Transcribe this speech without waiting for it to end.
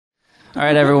All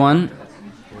right, everyone.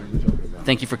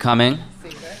 Thank you for coming.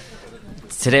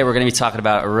 Today we're going to be talking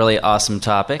about a really awesome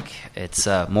topic. It's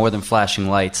More Than Flashing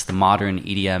Lights, the modern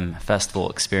EDM festival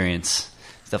experience.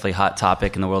 It's definitely a hot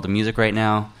topic in the world of music right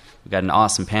now. We've got an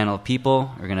awesome panel of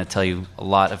people. We're going to tell you a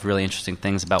lot of really interesting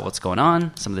things about what's going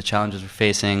on, some of the challenges we're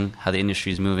facing, how the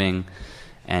industry is moving,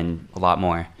 and a lot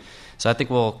more. So I think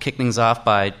we'll kick things off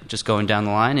by just going down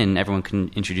the line, and everyone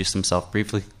can introduce themselves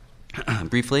briefly.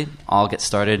 I'll get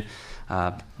started.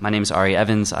 My name is Ari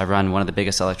Evans. I run one of the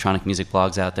biggest electronic music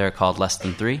blogs out there called Less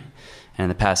Than 3. And in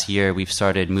the past year, we've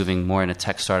started moving more in a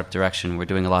tech startup direction. We're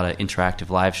doing a lot of interactive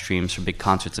live streams for big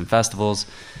concerts and festivals,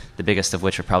 the biggest of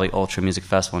which are probably Ultra Music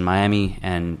Festival in Miami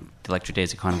and the Electric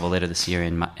Daisy Carnival later this year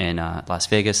in Las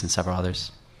Vegas and several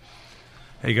others.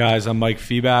 Hey guys, I'm Mike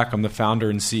Feeback. I'm the founder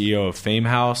and CEO of Fame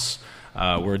House.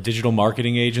 We're a digital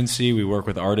marketing agency. We work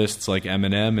with artists like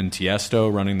Eminem and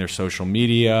Tiesto running their social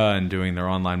media and doing their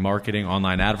online marketing,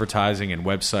 online advertising, and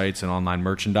websites and online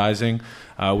merchandising.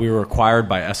 We were acquired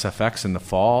by SFX in the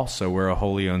fall, so we're a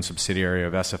wholly owned subsidiary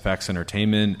of SFX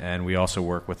Entertainment, and we also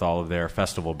work with all of their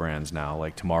festival brands now,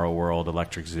 like Tomorrow World,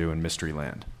 Electric Zoo, and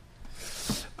Mysteryland.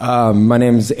 My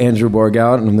name is Andrew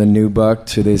Borgout, and I'm the new buck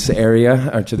to this area,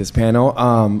 or to this panel.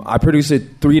 I produce a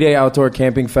 3-day outdoor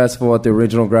camping festival at the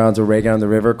original grounds of Reagan on the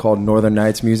River called Northern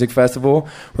Nights Music Festival.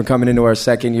 We're coming into our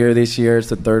second year this year. It's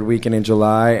the third weekend in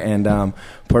July, and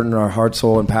putting our heart,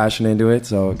 soul, and passion into it,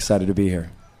 so excited to be here.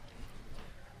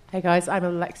 Hey guys, I'm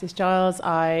Alexis Giles.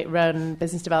 I run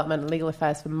business development and legal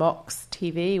affairs for Mox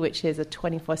TV, which is a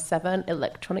 24/7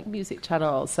 electronic music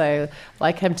channel. So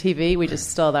like MTV, we just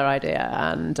stole their idea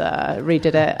and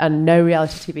redid it, and no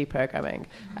reality TV programming.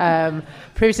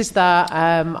 Previous to that,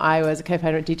 I was a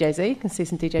co-founder at DJZ. You can see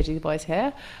some DJZ boys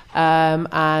here.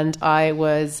 And I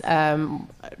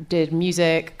did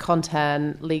music,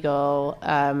 content, legal,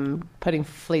 putting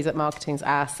fleas at marketing's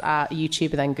ass at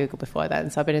YouTube and then Google before then.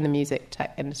 So I've been in the music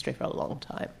tech industry for a long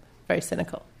time. Very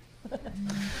cynical.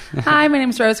 Hi, my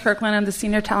name is Rose Kirkland. I'm the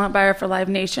senior talent buyer for Live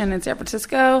Nation in San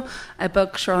Francisco. I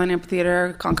book Shoreline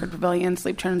Amphitheater, Concord Pavilion,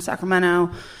 Sleep Train in Sacramento,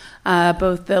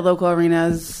 both the local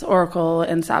arenas, Oracle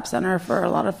and SAP Center for a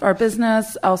lot of our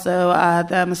business. Also,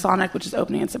 the Masonic, which is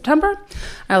opening in September.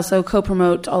 I also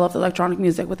co-promote all of the electronic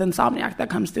music with Insomniac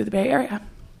that comes through the Bay Area.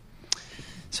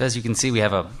 So as you can see, we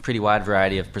have a pretty wide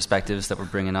variety of perspectives that we're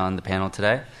bringing on the panel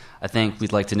today. I think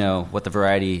we'd like to know what the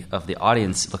variety of the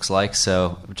audience looks like.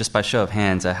 So just by show of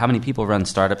hands, how many people run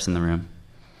startups in the room?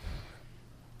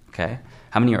 Okay.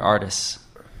 How many are artists?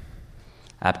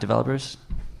 App developers?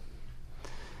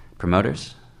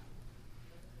 Promoters?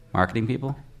 Marketing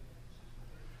people?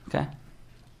 Okay.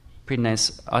 Pretty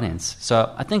nice audience.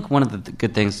 So I think one of the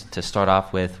good things to start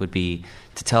off with would be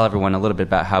to tell everyone a little bit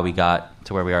about how we got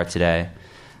to where we are today.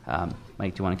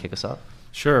 Mike, do you want to kick us off?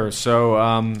 Sure. So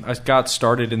I got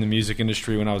started in the music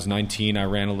industry when I was 19. I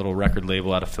ran a little record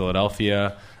label out of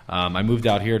Philadelphia. I moved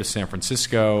out here to San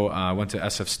Francisco. I went to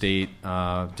SF State,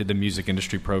 did the music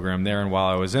industry program there, and while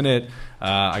I was in it,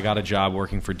 I got a job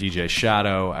working for DJ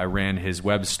Shadow. I ran his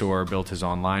web store, built his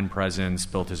online presence,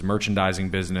 built his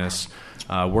merchandising business,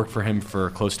 worked for him for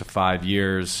close to 5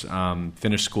 years,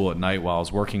 finished school at night while I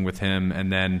was working with him, and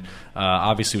then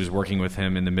obviously was working with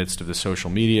him in the midst of the social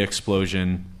media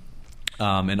explosion.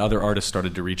 And other artists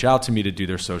started to reach out to me to do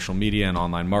their social media and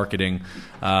online marketing.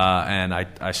 And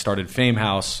I started Fame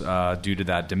House due to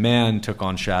that demand, took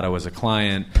on Shadow as a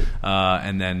client,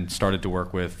 and then started to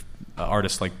work with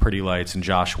artists like Pretty Lights and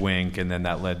Josh Wink, and then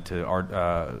that led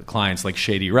to clients like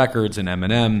Shady Records and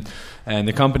Eminem. And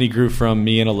the company grew from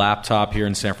me and a laptop here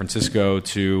in San Francisco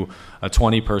to a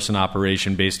 20-person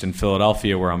operation based in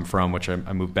Philadelphia, where I'm from, which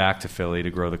I moved back to Philly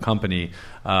to grow the company,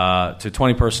 to a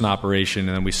 20-person operation,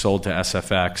 and then we sold to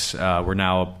SFX. We're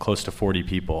now close to 40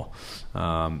 people,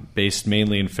 based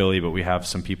mainly in Philly, but we have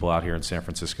some people out here in San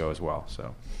Francisco as well.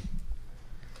 So.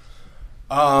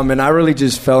 And I really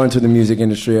just fell into the music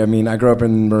industry. I mean, I grew up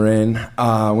in Marin,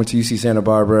 went to UC Santa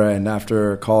Barbara, and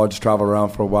after college traveled around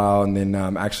for a while, and then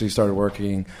actually started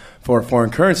working for a foreign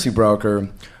currency broker.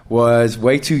 Was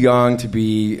way too young to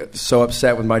be so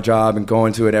upset with my job and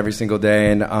going to it every single day,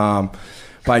 and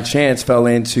by chance fell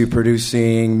into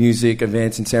producing music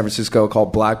events in San Francisco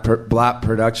called Blap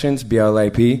Productions,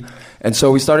 BLAP. And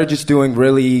so we started just doing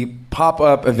really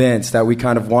pop-up events that we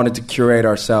kind of wanted to curate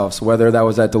ourselves, whether that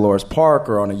was at Dolores Park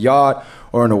or on a yacht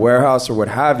or in a warehouse or what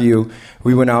have you.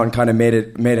 We went out and kind of made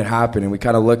it happen, and we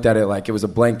kind of looked at it like it was a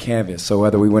blank canvas. So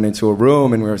whether we went into a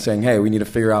room and we were saying, hey, we need to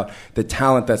figure out the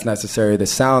talent that's necessary, the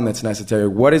sound that's necessary,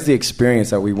 what is the experience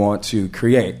that we want to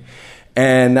create?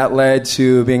 And that led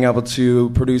to being able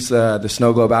to produce the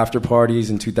Snow Globe after parties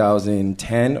in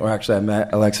 2010, or actually I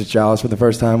met Alexis Giles for the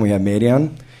first time. We had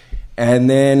Madian. And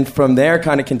then from there,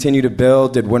 kind of continued to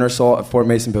build, did Winter Salt at Fort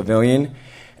Mason Pavilion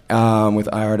with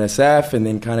IART-SF, and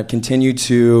then kind of continued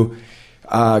to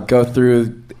go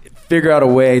through, figure out a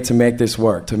way to make this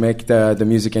work, to make the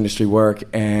music industry work.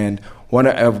 And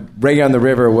reggae on the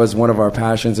river was one of our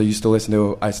passions. I still listen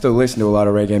to a lot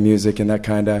of reggae music, and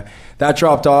that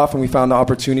dropped off, and we found the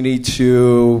opportunity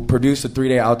to produce a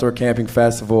 3-day outdoor camping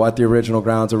festival at the original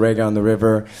grounds of Reggae on the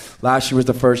River. Last year was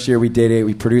the first year we did it.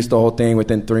 We produced the whole thing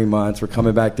within 3 months. We're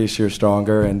coming back this year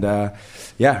stronger, and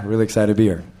really excited to be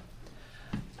here.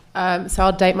 So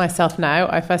I'll date myself now.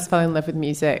 I first fell in love with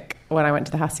music when I went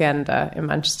to the Hacienda in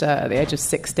Manchester at the age of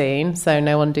 16. So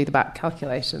no one do the back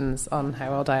calculations on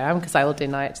how old I am, because I will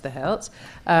deny it to the hilt.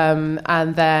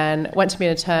 And then went to be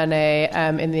an attorney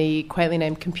in the quaintly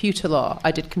named computer law.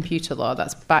 I did computer law.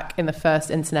 That's back in the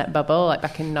first internet bubble, like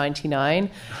back in 99.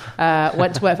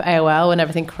 Went to work for AOL when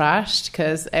everything crashed,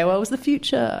 because AOL was the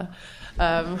future.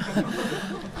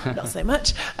 Not so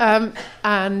much.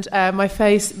 And my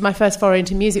first foray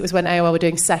into music was when AOL were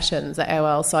doing sessions at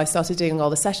AOL. So I started doing all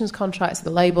the sessions contracts for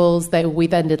the labels. We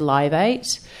then did Live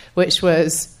 8, which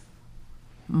was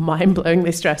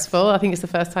mind-blowingly stressful. I think it's the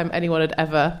first time anyone had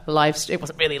ever it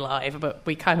wasn't really live, but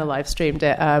we kind of live streamed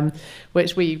it,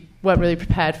 which we weren't really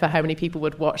prepared for how many people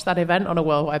would watch that event on a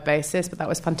worldwide basis, but that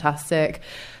was fantastic.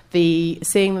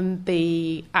 Seeing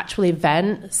the actual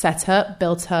event set up,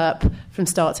 built up from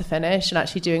start to finish, and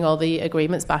actually doing all the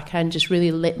agreements back end just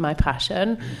really lit my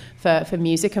passion for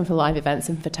music and for live events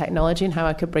and for technology and how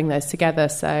I could bring those together.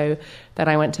 So then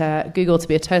I went to Google to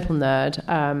be a total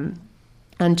nerd,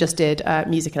 and just did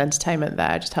music and entertainment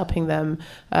there, just helping them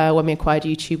when we acquired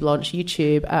YouTube, launch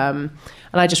YouTube.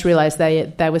 And I just realized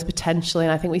there was potentially,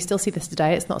 and I think we still see this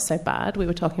today, it's not so bad. We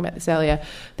were talking about this earlier.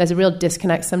 There's a real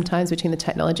disconnect sometimes between the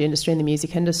technology industry and the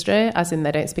music industry, as in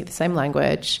they don't speak the same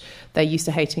language. They're used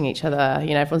to hating each other.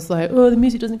 You know, everyone's like, oh, the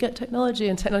music doesn't get technology,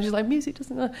 and technology's like, music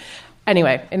doesn't.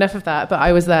 Anyway, enough of that. But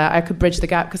I was there. I could bridge the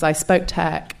gap because I spoke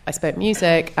tech, I spoke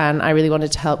music, and I really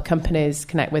wanted to help companies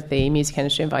connect with the music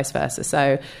industry and vice versa.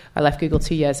 So I left Google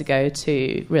 2 years ago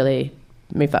to really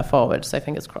move that forward. So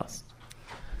fingers crossed.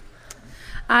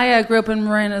 I grew up in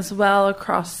Marin as well,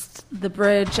 across the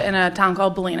bridge in a town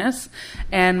called Bolinas.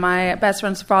 And my best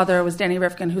friend's father was Danny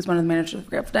Rifkin, who's one of the managers of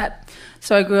Grateful Dead.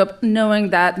 So I grew up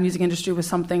knowing that the music industry was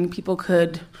something people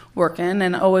could work in,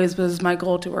 and always was my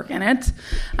goal to work in it.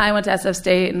 I went to SF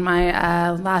State, and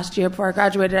my last year before I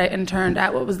graduated, I interned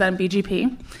at what was then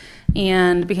BGP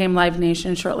and became Live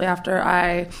Nation shortly after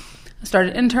I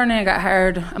started interning. I got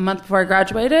hired a month before I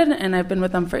graduated, and I've been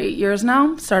with them for 8 years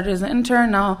now. Started as an intern,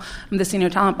 now I'm the senior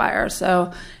talent buyer.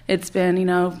 So it's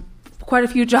been, quite a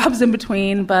few jobs in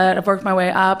between, but I've worked my way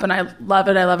up, and I love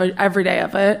it. I love every day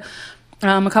of it.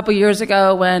 A couple years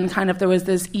ago, when kind of there was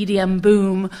this EDM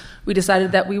boom, we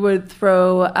decided that we would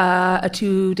throw a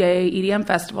 2-day EDM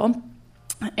festival.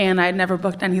 And I'd never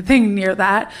booked anything near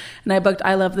that. And I booked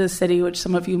I Love This City, which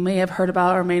some of you may have heard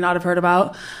about or may not have heard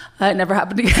about. It never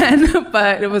happened again,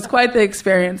 but it was quite the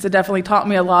experience. It definitely taught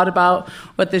me a lot about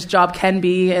what this job can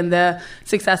be and the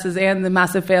successes and the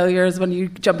massive failures when you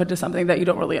jump into something that you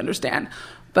don't really understand.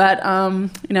 But,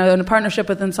 in a partnership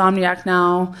with Insomniac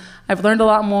now, I've learned a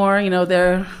lot more.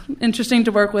 They're interesting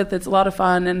to work with. It's a lot of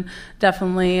fun, and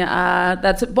definitely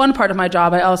that's one part of my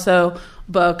job. I also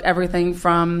book everything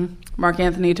from Mark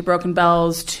Anthony to Broken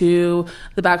Bells to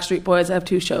the Backstreet Boys. I have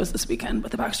 2 shows this weekend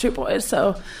with the Backstreet Boys.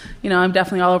 So, I'm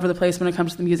definitely all over the place when it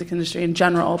comes to the music industry in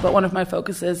general. But one of my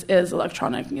focuses is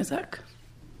electronic music.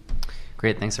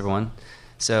 Great. Thanks, everyone.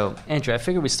 So, Andrew, I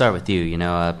figured we'd start with you.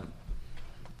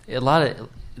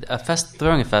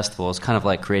 Throwing a festival is kind of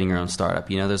like creating your own startup.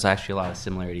 There's actually a lot of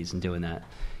similarities in doing that.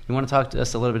 You want to talk to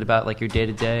us a little bit about your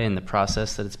day-to-day and the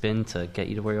process that it's been to get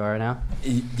you to where you are now?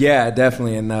 Yeah,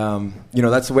 definitely. And,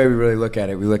 that's the way we really look at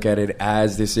it. We look at it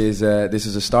as this is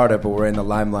a startup, but we're in the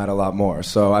limelight a lot more.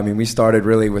 So, we started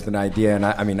really with an idea.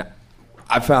 And,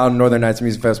 I found Northern Nights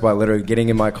Music Festival by literally getting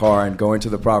in my car and going to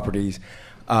the property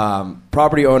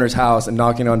owner's house and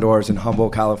knocking on doors in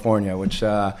Humboldt, California, which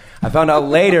I found out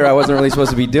later I wasn't really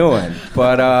supposed to be doing.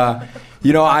 But,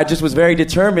 I just was very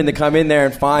determined to come in there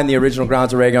and find the original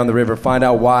grounds of Reggae on the River, find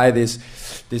out why this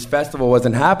festival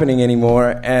wasn't happening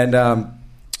anymore. And,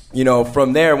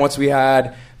 from there, once we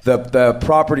had the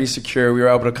property secure, we were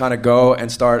able to kind of go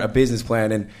and start a business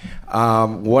plan. And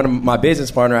one of my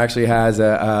business partner actually has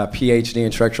a PhD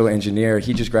in structural engineer.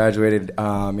 He just graduated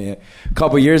a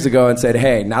couple years ago and said,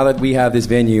 hey, now that we have this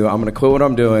venue, I'm going to quit what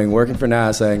I'm doing, working for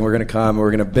NASA, and we're going to come,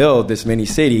 we're going to build this mini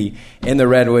city in the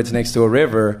Redwoods next to a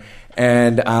river.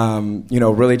 And,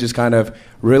 really just kind of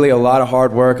really a lot of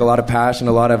hard work, a lot of passion,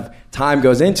 a lot of time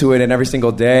goes into it. And every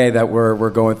single day that we're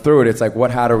going through it, it's like,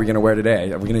 what hat are we going to wear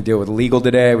today? Are we going to deal with legal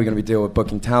today? Are we going to be dealing with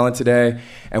booking talent today?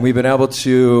 And we've been able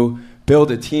to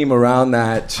build a team around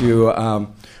that to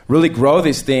really grow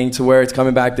this thing to where it's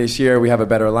coming back this year. We have a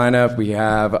better lineup. We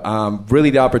have really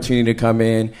the opportunity to come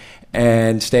in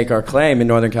and stake our claim in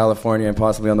Northern California and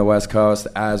possibly on the West Coast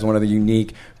as one of the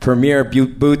unique premier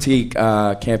boutique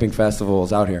camping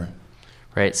festivals out here.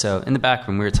 Right. So in the back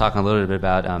room, we were talking a little bit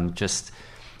about just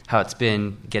how it's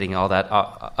been getting all that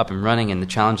up and running and the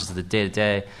challenges of the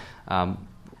day-to-day.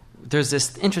 There's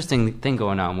this interesting thing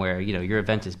going on where, your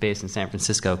event is based in San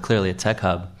Francisco, clearly a tech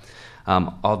hub.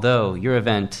 Although your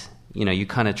event, you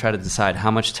kind of try to decide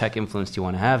how much tech influence do you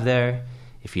want to have there.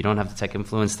 If you don't have the tech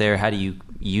influence there, how do you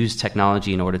use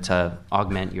technology in order to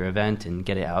augment your event and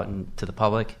get it out to the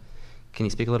public? Can you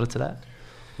speak a little to that?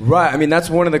 Right. I mean, that's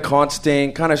one of the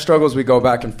constant kind of struggles we go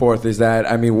back and forth is that,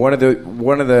 I mean, one of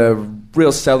the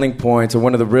real selling points or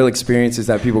one of the real experiences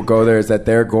that people go there is that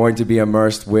they're going to be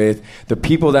immersed with the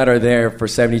people that are there for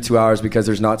 72 hours because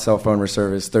there's not cell phone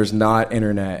service, there's not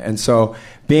internet. And so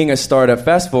being a startup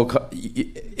festival,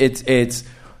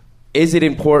 is it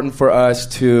important for us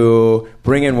to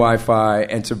bring in Wi-Fi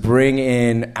and to bring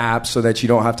in apps so that you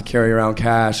don't have to carry around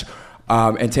cash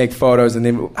and take photos and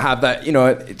then have that,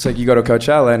 it's like you go to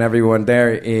Coachella and everyone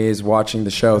there is watching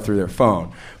the show through their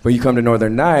phone. But you come to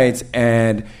Northern Nights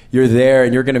and you're there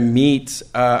and you're going to meet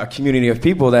a community of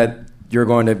people that you're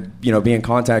going to, be in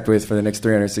contact with for the next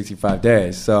 365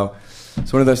 days. So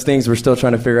it's one of those things we're still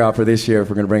trying to figure out for this year if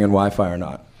we're going to bring in Wi-Fi or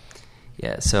not.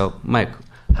 Yeah, so Mike,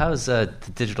 how's the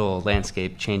digital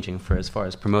landscape changing for as far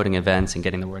as promoting events and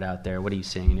getting the word out there? What are you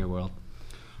seeing in your world?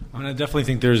 I definitely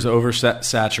think there's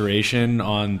oversaturation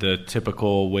on the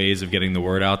typical ways of getting the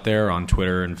word out there on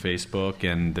Twitter and Facebook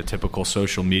and the typical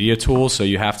social media tools. So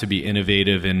you have to be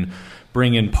innovative in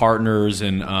bring in partners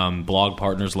and blog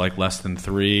partners like Less Than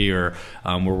Three, or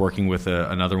we're working with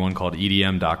another one called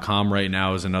EDM.com right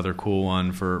now is another cool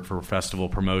one for festival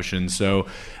promotion. So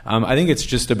I think it's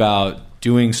just about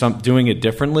doing it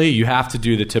differently. You have to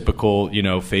do the typical,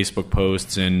 Facebook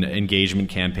posts and engagement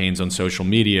campaigns on social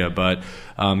media, but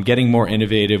getting more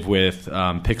innovative with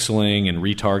pixeling and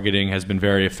retargeting has been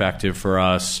very effective for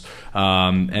us.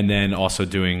 And then also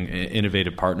doing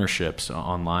innovative partnerships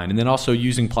online, and then also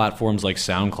using platforms like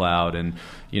SoundCloud and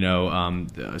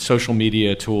social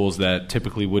media tools that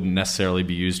typically wouldn't necessarily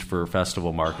be used for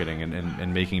festival marketing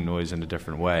and making noise in a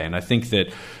different way. And I think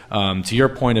that to your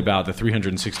point about the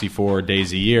 364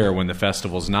 days a year when the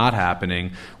festival's not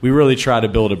happening, we really try to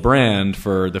build a brand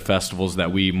for the festivals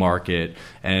that we market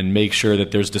and make sure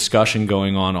that there's discussion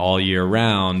going on all year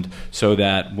round so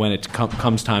that when it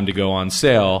comes time to go on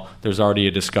sale, there's already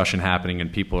a discussion happening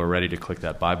and people are ready to click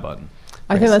that buy button.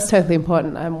 I think that's totally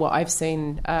important. What I've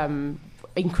seen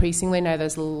increasingly now,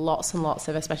 there's lots and lots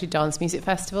of, especially dance music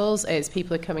festivals, is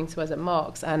people are coming to us at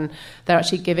Mox and they're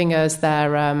actually giving us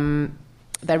their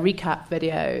recap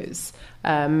videos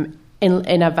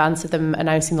in advance of them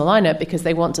announcing the lineup because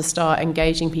they want to start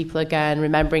engaging people again,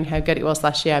 remembering how good it was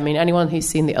last year. I mean, anyone who's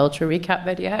seen the Ultra recap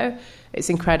video, it's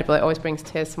incredible. It always brings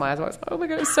tears to my eyes. I'm like, oh my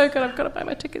God, it's so good. I've got to buy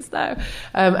my tickets now.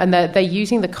 And they're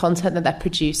using the content that they're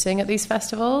producing at these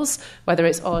festivals, whether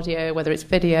it's audio, whether it's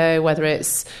video, whether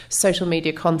it's social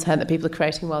media content that people are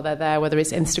creating while they're there, whether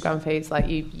it's Instagram feeds like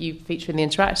you feature in the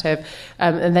interactive.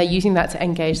 And they're using that to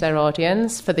engage their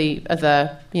audience for the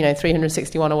other,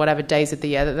 361 or whatever days of the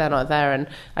year that they're not there. And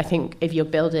I think if you're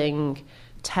building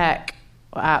tech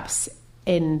or apps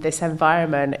in this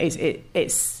environment,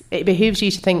 it behooves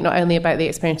you to think not only about the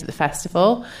experience at the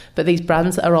festival, but these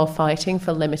brands that are all fighting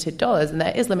for limited dollars. And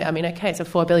there is limit. I mean, okay, it's a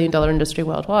 $4 billion industry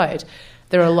worldwide.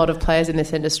 There are a lot of players in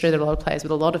this industry. There are a lot of players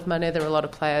with a lot of money. There are a lot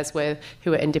of players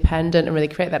who are independent and really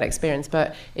create that experience.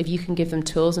 But if you can give them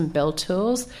tools and build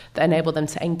tools that enable them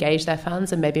to engage their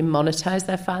fans and maybe monetize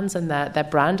their fans and their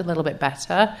brand a little bit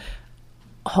better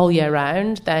whole year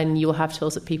round, then you will have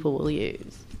tools that people will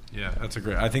use. Yeah, that's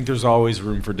I think there's always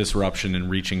room for disruption and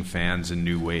reaching fans in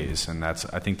new ways, and I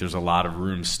think there's a lot of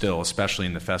room still, especially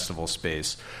in the festival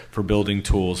space, for building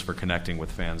tools for connecting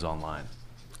with fans online.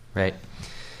 Right.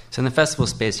 So in the festival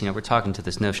space, we're talking to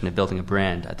this notion of building a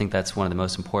brand. I think that's one of the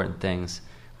most important things.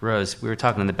 Rose, we were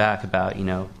talking in the back about,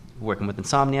 working with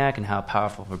Insomniac and how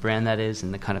powerful of a brand that is,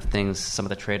 and the kind of things, some of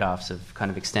the trade-offs of kind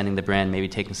of extending the brand, maybe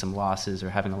taking some losses or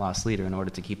having a loss leader in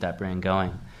order to keep that brand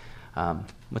going.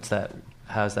 What's that?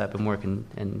 How's that been working,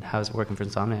 and how's it working for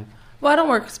Insomniac? Well, I don't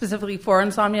work specifically for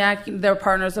Insomniac. They're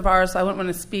partners of ours, so I wouldn't want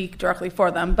to speak directly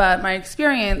for them. But my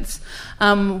experience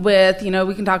with,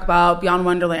 we can talk about Beyond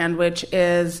Wonderland, which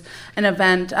is an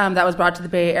event that was brought to the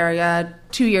Bay Area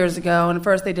 2 years ago. And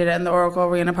first they did it in the Oracle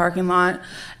Arena parking lot.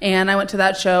 And I went to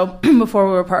that show before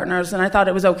we were partners, and I thought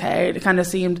it was okay. It kind of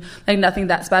seemed like nothing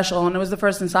that special. And it was the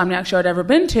first Insomniac show I'd ever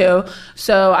been to.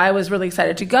 So I was really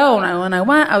excited to go. And when I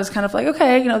went, I was kind of like,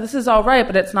 okay, this is all right,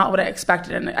 but it's not what I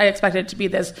expected. And I expected it to be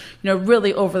this,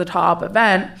 really over-the-top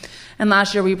event. And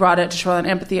last year we brought it to Shoreline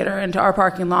Amphitheater into our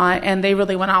parking lot, and they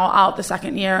really went all out the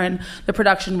second year, and the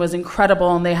production was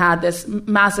incredible. And they had this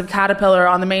massive caterpillar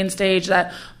on the main stage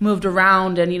that moved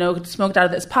around and, smoked out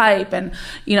of this pipe. And,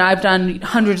 I've done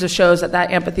hundreds of shows at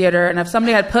that amphitheater, and if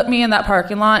somebody had put me in that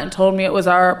parking lot and told me it was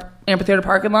our amphitheater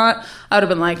parking lot, I would have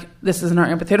been like, this isn't our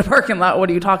amphitheater parking lot. What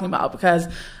are you talking about? Because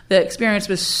the experience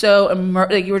was so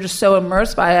you were just so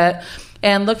immersed by it.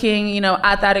 And looking,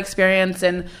 at that experience,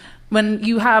 and when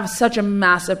you have such a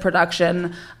massive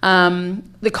production,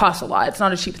 it costs a lot. It's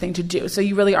not a cheap thing to do. So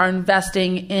you really are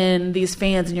investing in these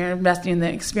fans, and you're investing in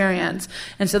the experience.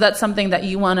 And so that's something that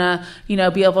you want to,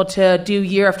 be able to do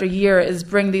year after year, is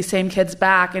bring these same kids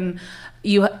back. And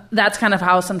that's kind of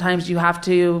how sometimes you have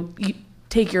to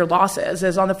take your losses.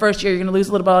 Is on the first year, you're going to lose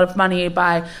a little bit of money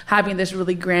by having this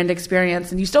really grand experience,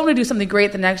 and you still want to do something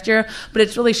great the next year, but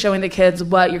it's really showing the kids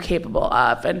what you're capable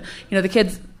of. And the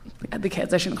kids,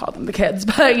 I shouldn't call them the kids,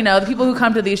 but the people who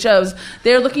come to these shows,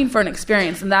 they're looking for an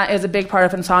experience, and that is a big part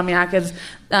of Insomniac. Is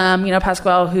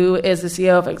Pasquale, who is the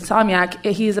CEO of Insomniac,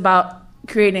 he's about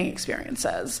creating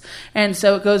experiences. And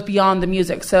so it goes beyond the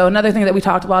music. So another thing that we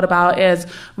talked a lot about is,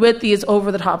 with these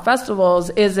over-the-top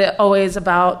festivals, is it always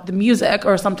about the music,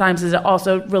 or sometimes is it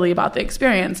also really about the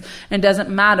experience? And doesn't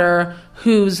matter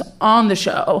who's on the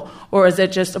show, or is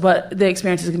it just what the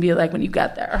experience is going to be like when you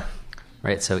get there?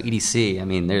 Right, so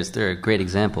EDC, they're a great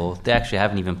example. They actually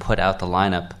haven't even put out the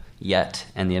lineup yet,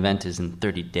 and the event is in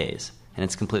 30 days, and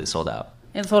it's completely sold out.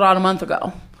 It sold out a month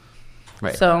ago.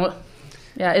 Right. So,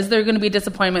 yeah, is there going to be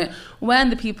disappointment when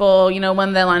the people,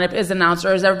 when the lineup is announced,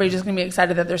 or is everybody just going to be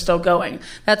excited that they're still going?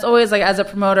 That's always, like, as a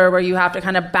promoter, where you have to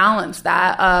kind of balance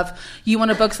that of, you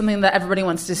want to book something that everybody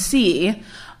wants to see,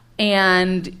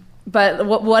 but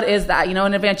what is that? In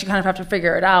advance, you kind of have to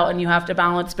figure it out, and you have to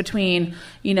balance between,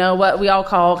 what we all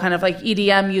call kind of like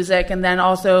EDM music, and then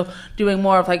also doing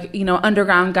more of like,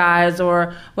 underground guys,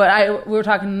 or we were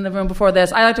talking in the room before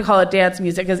this, I like to call it dance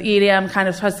music, because EDM kind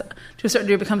of has, to a certain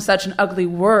degree, become such an ugly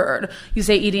word. You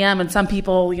say EDM, and some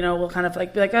people, will kind of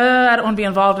like be like, I don't want to be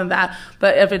involved in that.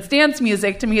 But if it's dance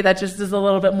music, to me, that just is a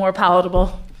little bit more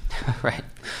palatable. Right.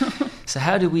 So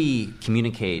how do we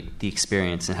communicate the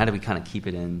experience, and how do we kind of keep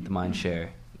it in the mind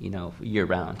share,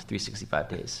 year-round, 365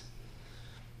 days?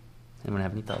 Anyone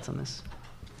have any thoughts on this?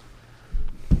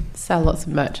 Sell lots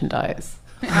of merchandise.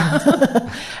 That's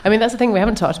the thing we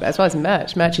haven't talked about as well as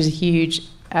merch. Merch is a huge...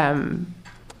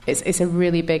 It's a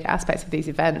really big aspect of these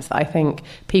events that I think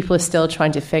people are still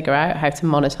trying to figure out how to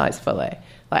monetize fully.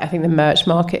 Like, I think the merch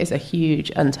market is a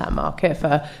huge untapped market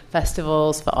for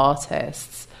festivals, for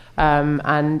artists.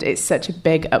 And it's such a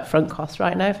big upfront cost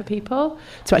right now for people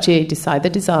to actually decide the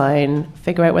design,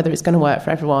 figure out whether it's going to work for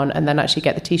everyone, and then actually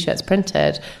get the T-shirts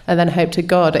printed, and then hope to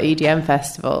God at EDM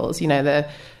festivals, the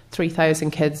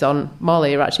 3,000 kids on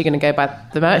Molly are actually going to go by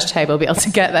the merch table, be able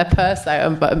to get their purse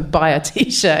out and buy a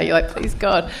T-shirt. You're like, please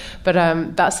God.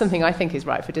 But that's something I think is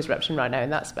right for disruption right now in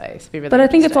that space. But I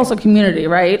think it's also community,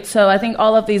 right? So I think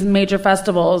all of these major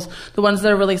festivals, the ones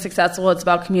that are really successful, it's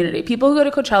about community. People who go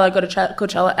to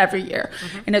Coachella every year.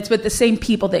 Mm-hmm. And it's with the same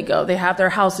people they go. They have their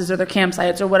houses or their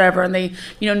campsites or whatever, and they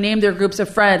name their groups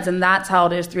of friends, and that's how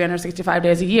it is 365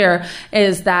 days a year,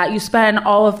 is that you spend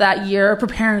all of that year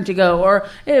preparing to go. Or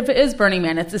if it is Burning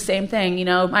Man, it's the same thing.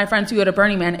 My friends who go to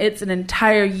Burning Man, it's an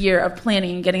entire year of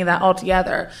planning and getting that all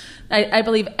together. I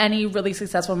believe any really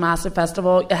successful massive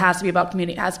festival, it has to be about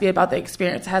community. It has to be about the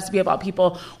experience. It has to be about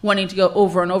people wanting to go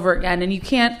over and over again. And you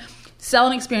can't sell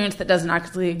an experience that doesn't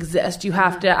actually exist. You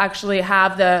have to actually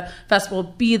have the festival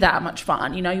be that much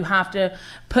fun. You have to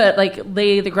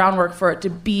lay the groundwork for it to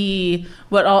be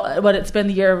what it's been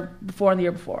the year before and the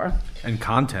year before. And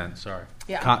content, sorry.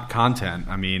 Yeah. Content.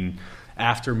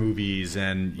 after movies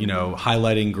and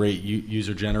highlighting great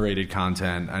user generated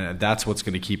content. That's what's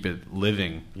going to keep it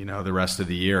living the rest of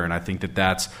the year. And I think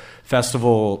that's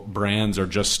festival brands are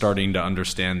just starting to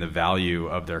understand the value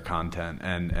of their content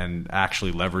and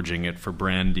actually leveraging it for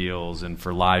brand deals and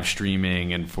for live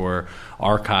streaming and for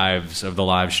archives of the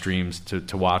live streams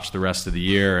to watch the rest of the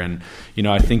year. And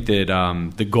I think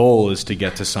that the goal is to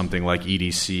get to something like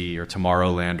EDC or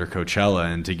Tomorrowland or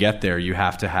Coachella, and to get there you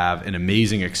have to have an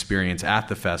amazing experience at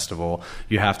the festival,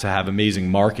 you have to have amazing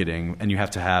marketing, and you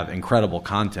have to have incredible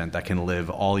content that can live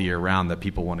all year round that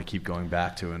people want to keep going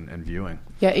back to and viewing.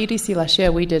 Yeah, EDC last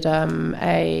year we did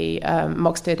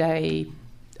Mox did a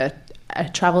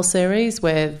travel series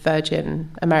with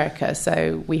Virgin America.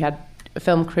 So we had a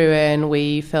film crew in,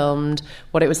 we filmed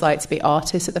what it was like to be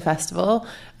artists at the festival,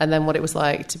 and then what it was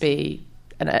like to be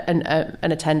an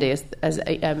attendee, as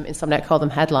Insomniac called them,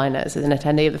 headliners, as an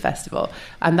attendee of the festival.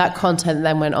 And that content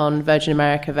then went on Virgin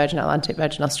America, Virgin Atlantic,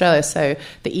 Virgin Australia. So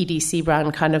the EDC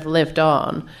brand kind of lived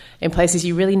on in places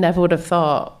you really never would have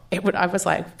thought it would. I was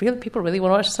like, really, people really want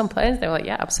to watch this on planes? They were like,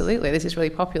 yeah, absolutely, this is really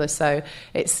popular. So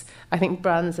I think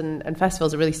brands and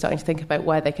festivals are really starting to think about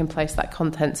where they can place that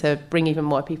content to bring even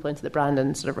more people into the brand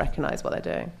and sort of recognize what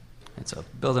they're doing. And so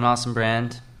build an awesome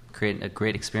brand, create a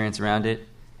great experience around it,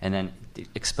 and then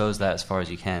expose that as far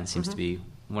as you can. Seems to be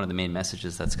one of the main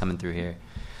messages that's coming through here.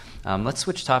 Let's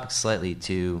switch topics slightly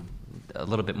to a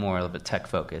little bit tech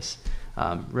focus.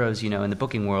 Rose, in the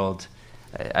booking world,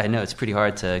 I know it's pretty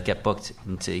hard to get booked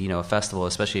into a festival,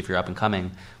 especially if you're up and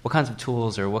coming. What kinds of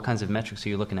tools or what kinds of metrics are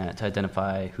you looking at to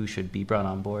identify who should be brought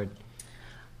on board?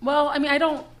 Well, I mean,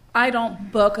 I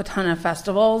don't book a ton of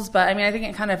festivals, but I mean, I think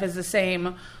it kind of is the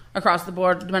same across the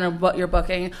board, depending on what you're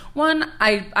booking. One,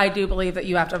 I do believe that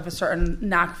you have to have a certain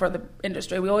knack for the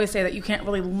industry. We always say that you can't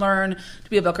really learn to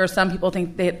be a booker. Some people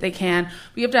think they can.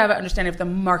 But you have to have an understanding of the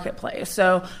marketplace.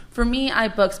 So for me, I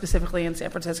book specifically in San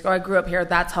Francisco. I grew up here.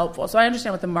 That's helpful. So I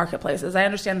understand what the marketplace is. I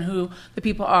understand who the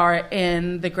people are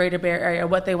in the greater Bay Area,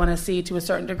 what they want to see to a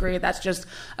certain degree. That's just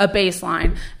a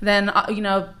baseline. Then,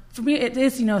 for me, it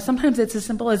is, sometimes it's as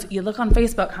simple as you look on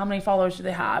Facebook, how many followers do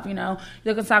they have? You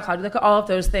look at SoundCloud, you look at all of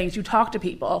those things. You talk to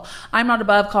people. I'm not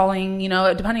above calling,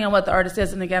 depending on what the artist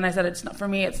is. And again, I said, it's not, for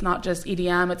me, it's not just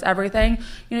EDM, it's everything.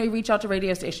 You reach out to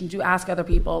radio stations, you ask other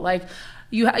people. Like,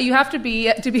 you have to be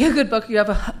a good booker, you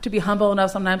have to be humble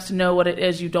enough sometimes to know what it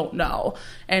is you don't know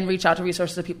and reach out to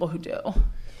resources of people who do.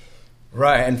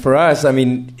 Right, and for us, I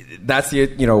mean, that's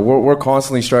we're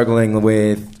constantly struggling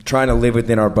with trying to live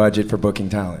within our budget for booking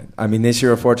talent. I mean, this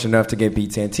year we're fortunate enough to get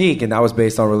Beats Antique, and that was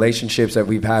based on relationships that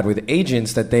we've had with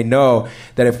agents that they know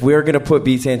that if we're going to put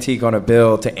Beats Antique on a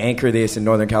bill to anchor this in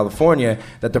Northern California,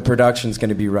 that the production's going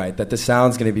to be right, that the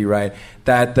sound's going to be right,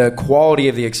 that the quality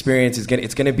of the experience is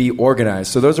going to be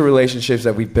organized. So those are relationships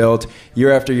that we've built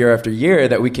year after year after year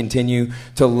that we continue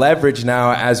to leverage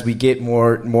now as we get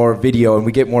more video and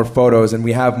we get more photos and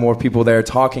we have more people there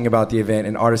talking about the event,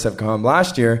 and artists have come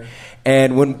last year.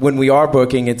 And when we are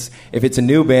booking, if it's a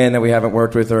new band that we haven't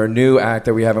worked with or a new act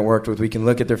that we haven't worked with, we can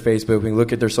look at their Facebook, we can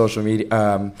look at their social media,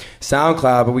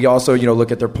 SoundCloud, but we also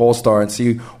look at their Polestar and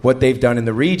see what they've done in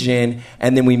the region,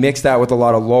 and then we mix that with a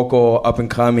lot of local up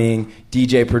and coming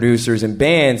DJ producers and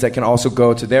bands that can also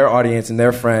go to their audience and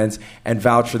their friends and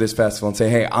vouch for this festival and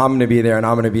say, hey, I'm going to be there and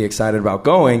I'm going to be excited about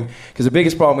going. Because the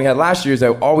biggest problem we had last year is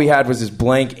that all we had was this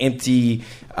blank, empty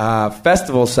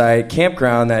festival site,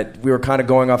 campground, that we were kind of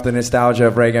going off the nostalgia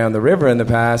of Reggae on the River in the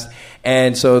past.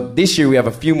 And so this year we have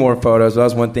a few more photos. That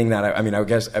was one thing that I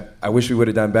guess I wish we would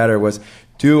have done better, was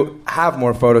do have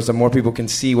more photos so more people can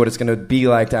see what it's going to be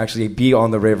like to actually be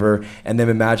on the river and then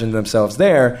imagine themselves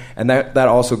there. And that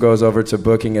also goes over to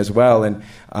booking as well. And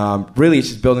really it's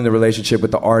just building the relationship with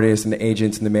the artists and the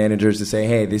agents and the managers to say,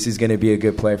 hey, this is going to be a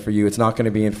good play for you. It's not going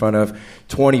to be in front of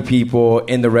 20 people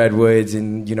in the redwoods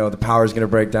and the power is going to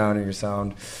break down and your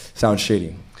sound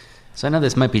shitty. So I know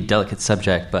this might be a delicate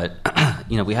subject, but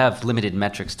we have limited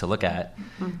metrics to look at,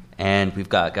 and we've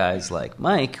got guys like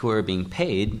Mike who are being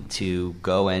paid to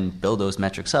go and build those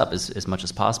metrics up as much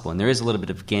as possible. And there is a little bit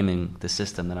of gaming the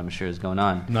system that I'm sure is going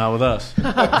on. Not with us.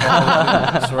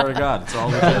 I swear to God, it's all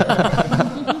legit.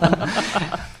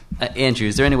 Andrew,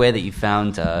 is there any way that you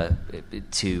found to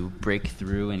break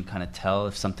through and kind of tell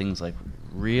if something's like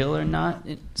real or not,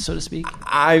 so to speak?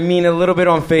 I mean, a little bit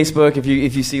on Facebook. If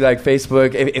you see like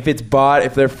Facebook, if it's bought,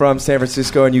 if they're from San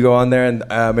Francisco and you go on there and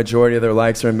majority of their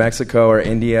likes are in Mexico or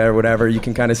India or whatever, you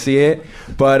can kind of see it.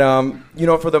 But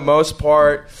for the most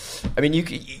part, I mean, you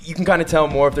can kind of tell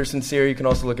more if they're sincere. You can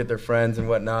also look at their friends and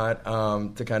whatnot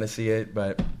to kind of see it.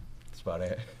 But that's about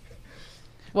it.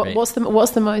 Right. What's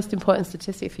the most important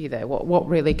statistic for you there? What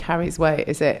really carries weight?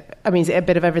 Is it a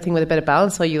bit of everything with a bit of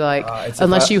balance? Or are you like,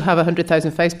 unless you have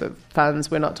 100,000 Facebook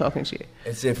fans, we're not talking to you?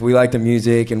 It's if we like the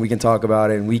music and we can talk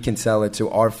about it and we can sell it to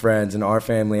our friends and our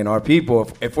family and our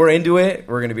people. If we're into it,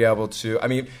 we're going to be able to. I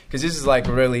mean, because this is like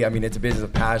really, I mean, it's a business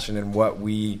of passion and what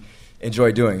we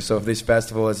enjoy doing. So if this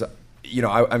festival is,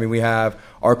 I mean, we have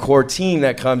our core team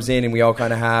that comes in and we all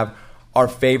kind of have our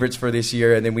favorites for this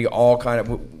year, and then we all kind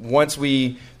of, once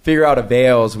we figure out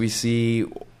avails, we see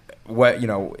what,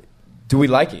 do we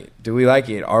like it? Do we like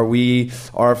it? Are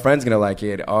our friends going to like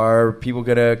it? Are people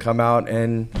going to come out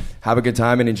and have a good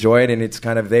time and enjoy it? And it's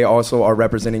kind of, they also are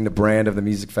representing the brand of the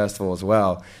music festival as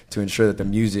well to ensure that the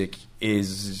music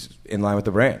is in line with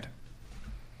the brand.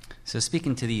 So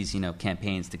speaking to these,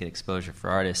 campaigns to get exposure for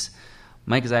artists,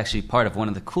 Mike is actually part of one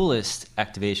of the coolest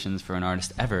activations for an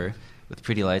artist ever, with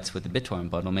Pretty Lights with the BitTorrent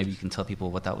bundle. Maybe you can tell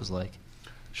people what that was like.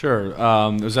 Sure.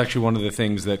 It was actually one of the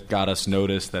things that got us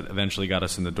noticed, that eventually got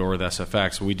us in the door with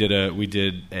SFX. We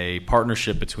did a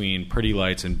partnership between Pretty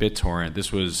Lights and BitTorrent. This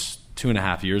was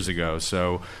 2.5 years ago.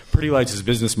 So Pretty Lights'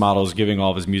 business model is giving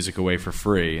all of his music away for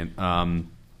free. And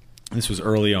this was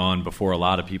early on, before a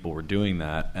lot of people were doing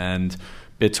that. And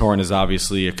BitTorrent is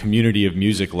obviously a community of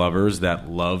music lovers that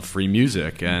love free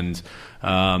music. And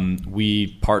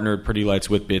we partnered Pretty Lights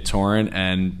with BitTorrent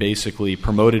and basically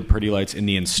promoted Pretty Lights in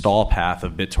the install path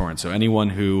of BitTorrent. So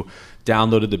anyone who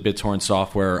downloaded the BitTorrent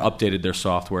software, updated their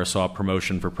software, saw a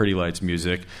promotion for Pretty Lights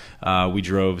music. We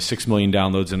drove 6 million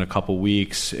downloads in a couple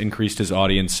weeks, increased his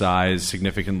audience size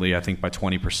significantly, I think by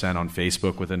 20% on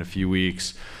Facebook within a few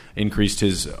weeks,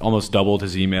 almost doubled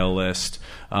his email list.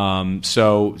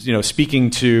 So,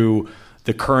 speaking to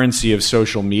the currency of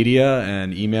social media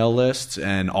and email lists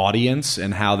and audience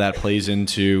and how that plays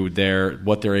into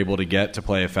what they're able to get to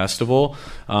play a festival,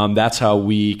 that's how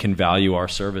we can value our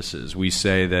services. We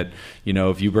say that,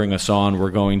 if you bring us on,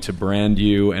 we're going to brand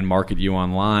you and market you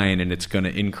online, and it's going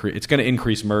to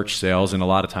increase merch sales. And a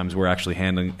lot of times we're actually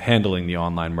handling the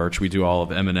online merch. We do all of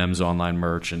Eminem's online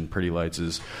merch and Pretty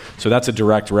Lights'. So that's a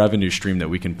direct revenue stream that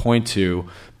we can point to.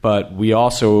 But we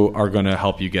also are going to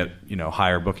help you get,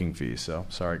 higher booking fees. So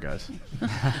sorry, guys.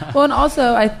 Well, and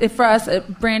also for us,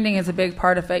 branding is a big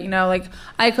part of it. Like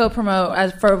I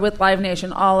co-promote with Live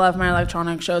Nation all of my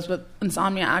electronic shows with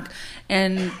Insomniac,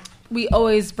 and we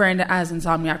always brand it as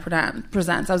Insomniac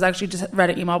Presents. I was actually just read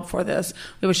an email before this.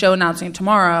 We have a show announcing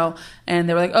tomorrow, and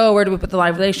they were like, "Oh, where do we put the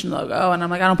Live Nation logo?" And I'm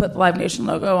like, "I don't put the Live Nation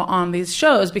logo on these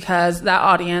shows because that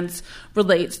audience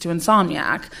relates to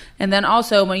Insomniac." And then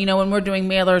also, when we're doing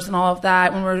mailers and all of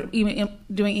that, when we're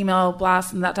doing email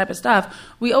blasts and that type of stuff,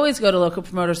 we always go to local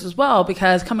promoters as well,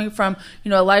 because coming from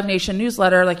a Live Nation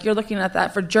newsletter, like you're looking at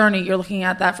that for Journey, you're looking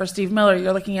at that for Steve Miller,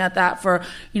 you're looking at that for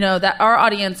that our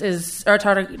audience is our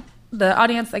target. The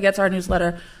audience that gets our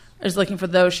newsletter is looking for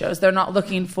those shows. They're not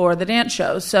looking for the dance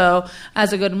shows. So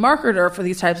as a good marketer for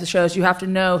these types of shows, you have to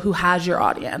know who has your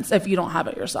audience if you don't have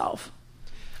it yourself.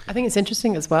 I think it's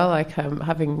interesting as well, like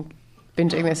having been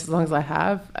doing this as long as I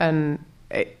have, and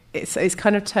it's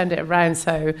kind of turned it around.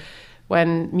 So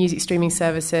when music streaming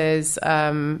services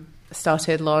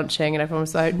started launching and everyone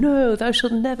was like, "No, thou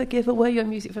shalt never give away your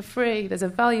music for free. There's a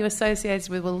value associated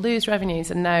with, we'll lose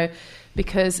revenues." And now,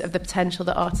 because of the potential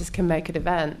that artists can make at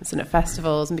events and at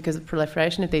festivals, and because of the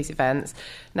proliferation of these events,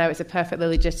 now it's a perfectly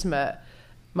legitimate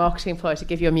marketing ploy to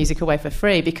give your music away for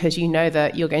free, because you know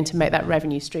that you're going to make that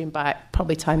revenue stream back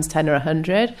probably times 10 or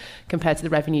 100 compared to the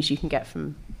revenues you can get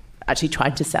from actually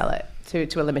trying to sell it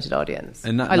to a limited audience.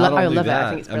 And I love it. I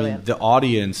think it's brilliant. The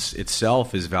audience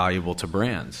itself is valuable to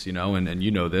brands, and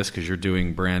you know this because you're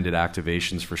doing branded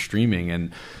activations for streaming.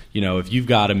 And, if you've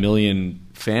got 1 million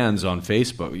fans on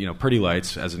Facebook, Pretty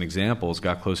Lights, as an example, has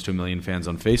got close to 1 million fans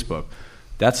on Facebook.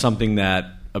 That's something that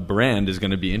a brand is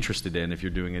going to be interested in if you're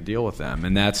doing a deal with them.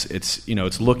 And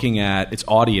it's looking at its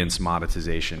audience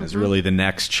monetization is really the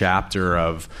next chapter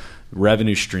of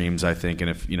revenue streams, I think. And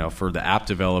if for the app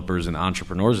developers and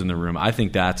entrepreneurs in the room, I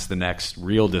think that's the next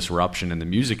real disruption in the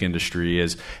music industry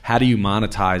is, how do you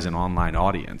monetize an online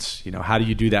audience? How do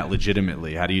you do that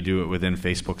legitimately? How do you do it within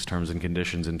Facebook's terms and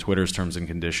conditions and Twitter's terms and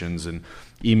conditions and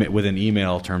within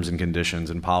email terms and conditions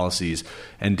and policies,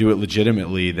 and do it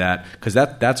legitimately? Because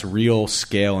that's real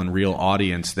scale and real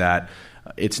audience that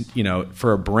it's,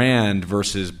 for a brand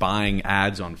versus buying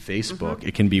ads on Facebook,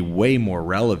 it can be way more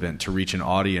relevant to reach an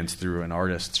audience through an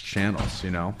artist's channels,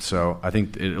 So I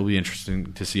think it'll be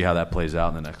interesting to see how that plays out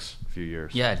in the next few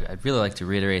years. Yeah, I'd really like to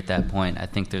reiterate that point. I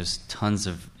think there's tons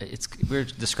of, we're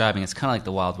describing, it's kind of like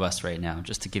the Wild West right now.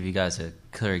 Just to give you guys a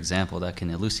clear example that can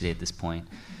elucidate this point.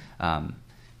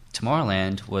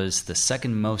 Tomorrowland was the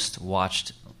second most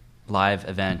watched live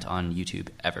event on YouTube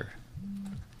ever.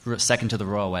 Second to the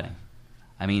royal wedding.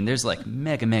 I mean, there's like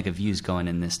mega views going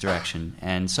in this direction.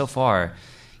 And so far,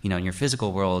 in your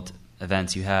physical world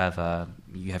events, you have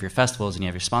your festivals and you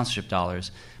have your sponsorship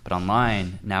dollars. But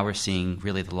online, now we're seeing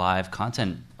really the live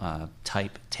content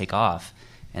type take off.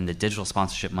 And the digital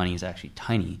sponsorship money is actually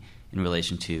tiny in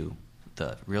relation to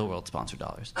the real world sponsor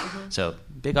dollars. Mm-hmm. So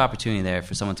big opportunity there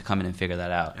for someone to come in and figure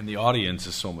that out. And the audience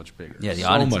is so much bigger. Yeah, the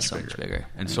audience is so much bigger.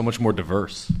 And so much more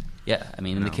diverse. Yeah, I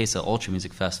mean, in the case of Ultra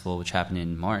Music Festival, which happened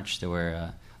in March, there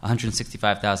were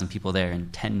 165,000 people there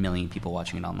and 10 million people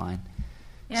watching it online.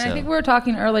 Yeah, I think we were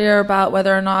talking earlier about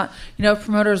whether or not,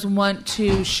 promoters want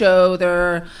to show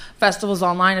their festivals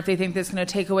online if they think that's going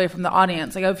to take away from the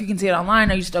audience. Like, if you can see it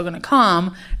online, are you still going to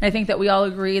come? And I think that we all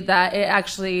agreed that it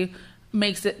actually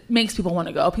makes people want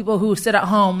to go. People who sit at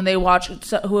home and they watch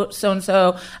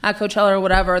so-and-so at Coachella or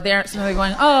whatever, they aren't suddenly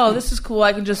going, oh, this is cool,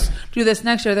 I can just do this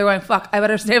next year. They're going, fuck, I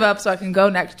better save up so I can go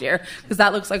next year because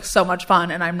that looks like so much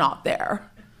fun and I'm not there.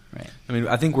 Right. I mean,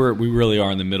 I think we really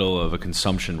are in the middle of a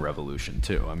consumption revolution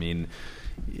too. I mean,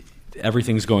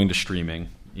 everything's going to streaming.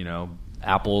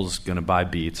 Apple's going to buy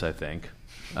Beats, I think.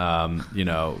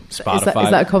 Spotify.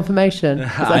 Is that a confirmation?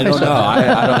 I don't know.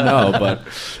 I don't know, but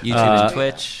YouTube and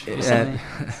Twitch,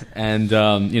 and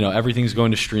everything's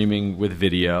going to streaming with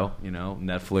video.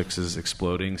 Netflix is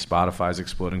exploding, Spotify's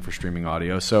exploding for streaming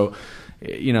audio. So,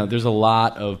 there's a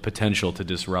lot of potential to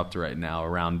disrupt right now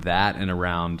around that and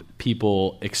around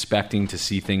people expecting to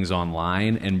see things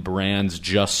online and brands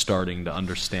just starting to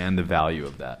understand the value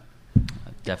of that.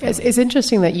 Definitely. It's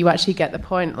interesting that you actually get the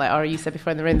point, like Ari, you said before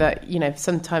in the room, that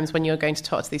sometimes when you're going to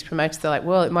talk to these promoters, they're like,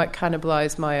 well, it might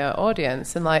cannibalize my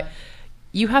audience, and like,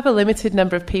 you have a limited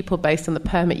number of people based on the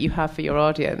permit you have for your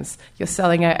audience. You're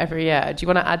selling out every year. Do you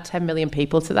want to add 10 million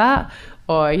people to that?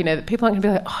 Or, people aren't going to be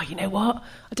like, oh, you know what?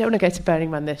 I don't want to go to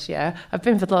Burning Man this year. I've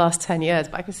been for the last 10 years,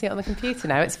 but I can see it on the computer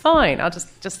now. It's fine. I'll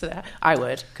just I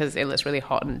would, because it looks really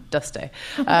hot and dusty.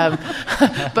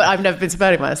 But I've never been to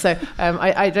Burning Man. So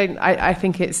I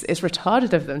think it's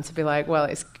retarded of them to be like, well,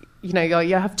 it's, you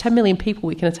have 10 million people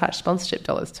we can attach sponsorship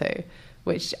dollars to,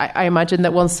 which I imagine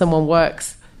that once someone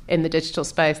works in the digital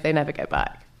space, they never go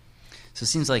back. So it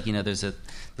seems like there's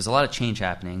a lot of change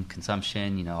happening,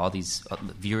 consumption, all these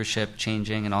viewership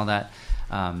changing and all that.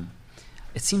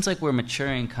 It seems like we're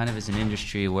maturing kind of as an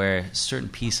industry where certain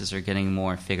pieces are getting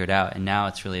more figured out, and now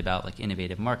it's really about like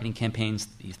innovative marketing campaigns.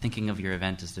 You're thinking of your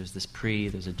event as there's this pre,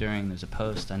 there's a during, there's a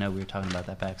post. I know we were talking about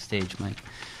that backstage, Mike.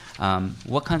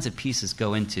 What kinds of pieces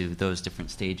go into those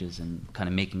different stages and kind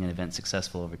of making an event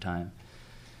successful over time?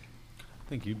 I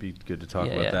think you'd be good to talk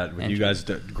about that. With you guys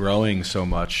growing so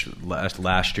much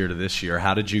last year to this year,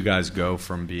 how did you guys go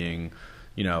from being,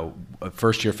 a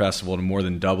first-year festival to more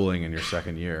than doubling in your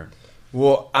second year?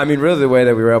 Well, I mean, really the way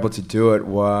that we were able to do it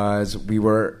was we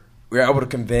were able to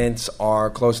convince our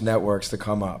close networks to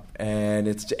come up. And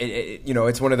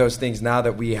it's one of those things now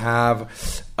that we have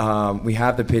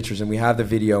the pictures and we have the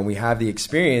video and we have the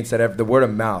experience that the word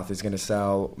of mouth is going to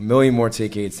sell a million more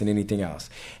tickets than anything else.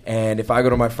 And if I go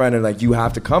to my friend and like, you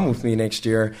have to come with me next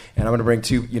year and I'm going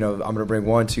to bring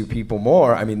 1-2 people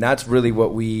more. I mean, that's really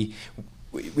what we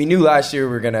knew last year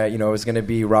we were going to, it was going to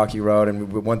be rocky road.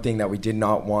 And one thing that we did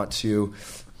not want to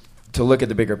look at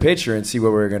the bigger picture and see where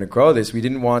we were going to grow this, we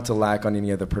didn't want to lack on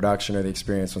any of the production or the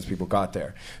experience once people got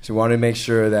there. So we wanted to make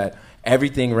sure that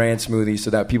everything ran smoothly so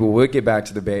that people would get back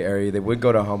to the Bay Area. They would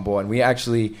go to Humboldt. And we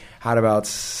actually had about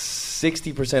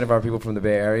 60% of our people from the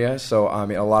Bay Area. So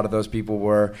a lot of those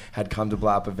people had come to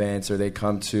BLAP events, or they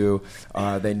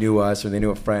knew us, or they knew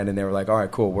a friend, and they were like, all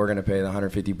right, cool, we're going to pay the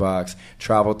 $150,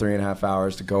 travel 3.5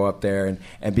 hours to go up there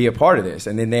and be a part of this.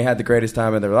 And then they had the greatest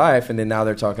time of their life, and then now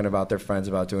they're talking about their friends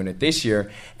about doing it this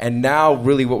year. And now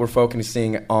really what we're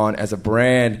focusing on as a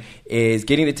brand is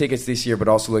getting the tickets this year, but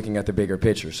also looking at the bigger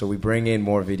picture. So we bring in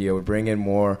more video, we bring in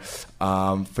more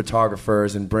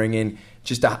photographers, and bring in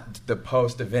just the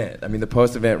post-event. I mean, the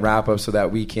post-event wrap-up so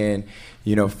that we can,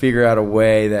 figure out a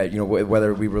way that,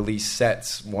 whether we release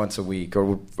sets once a week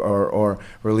or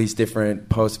release different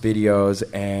post videos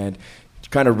and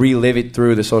kind of relive it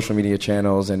through the social media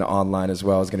channels and online as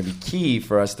well is going to be key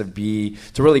for us to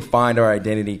really find our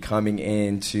identity coming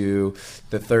into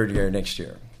the third year next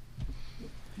year.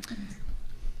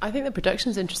 I think the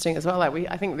production's interesting as well.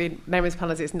 I think the name of this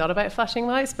panel is it's not about flashing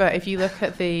lights, but if you look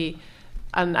at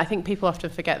and I think people often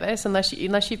forget this, unless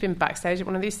you've been backstage at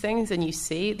one of these things and you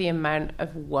see the amount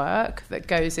of work that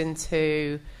goes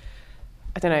into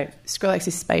I don't know,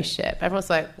 Skrillex's spaceship. Everyone's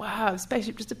like, wow, the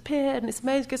spaceship just appeared and it's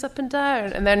amazing, goes up and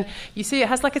down. And then you see it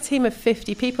has like a team of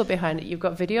 50 people behind it. You've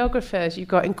got videographers, you've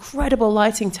got incredible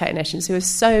lighting technicians who are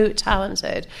so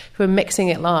talented, who are mixing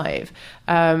it live.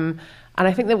 And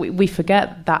I think that we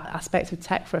forget that aspect of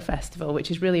tech for a festival,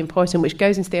 which is really important, which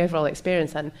goes into the overall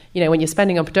experience. And, you know, when you're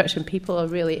spending on production, people are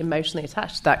really emotionally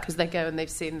attached to that because they go and they've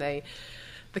seen the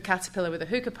caterpillar with a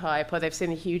hookah pipe, or they've seen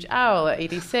a huge owl at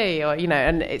EDC, or, you know,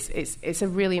 and it's a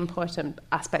really important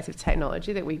aspect of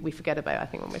technology that we forget about, I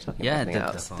think, when we're talking about something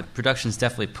else. The production's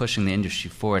definitely pushing the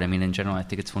industry forward. I mean, in general, I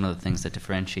think it's one of the things that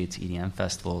differentiates EDM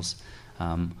festivals.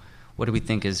 What do we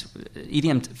think is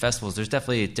EDM festivals? There's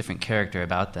definitely a different character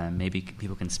about them. Maybe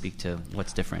people can speak to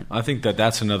what's different. I think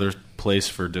that's another place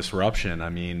for disruption. I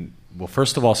mean, well,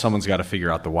 first of all, someone's got to figure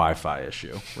out the Wi-Fi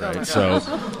issue, right? So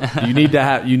you need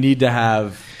to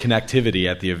have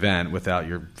connectivity at the event without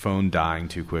your phone dying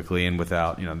too quickly, and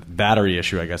without, you know, the battery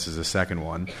issue, I guess, is the second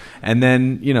one. And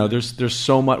then, you know, there's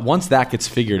so much. Once that gets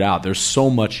figured out, there's so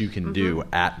much you can do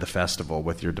at the festival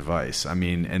with your device. I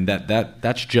mean, and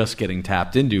that's just getting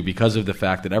tapped into because of the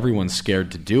fact that everyone's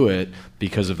scared to do it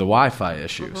because of the Wi-Fi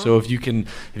issue. So if you can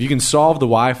solve the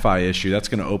Wi-Fi issue, that's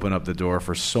going to open up the door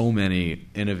for so many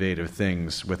innovative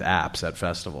things with apps at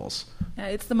festivals. Yeah,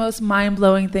 it's the most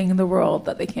mind-blowing thing in the world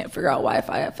that they can't figure out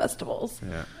Wi-Fi at festivals.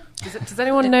 Yeah. Does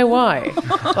anyone know why?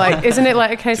 Like, isn't it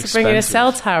like a case of bringing a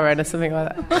cell tower in or something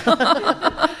like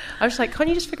that? I was just like, can't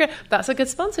you just figure out? That's a good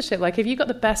sponsorship. Like, if you got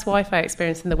the best Wi-Fi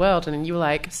experience in the world and you were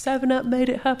like, 7-Up made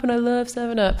it happen, I love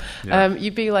 7-Up,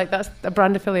 you'd be like, that's a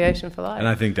brand affiliation for life. And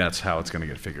I think that's how it's going to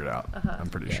get figured out.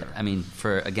 I'm pretty sure. I mean,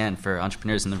 for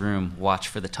entrepreneurs in the room, watch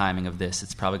for the timing of this.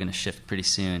 It's probably going to shift pretty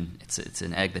soon. It's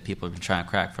an egg that people have been trying to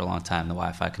crack for a long time, the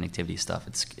Wi-Fi connectivity stuff.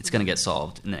 It's going to get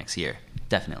solved in the next year,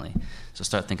 definitely. So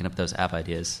start thinking up those app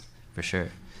ideas for sure.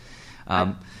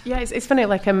 It's funny.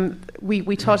 Like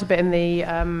we talked a bit in the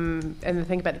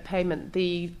thing about the payment.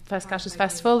 The First Cashless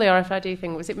Festival, the RFID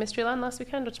thing. Was it Mysteryland last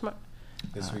weekend or tomorrow?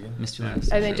 This weekend. Mysteryland.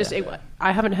 And then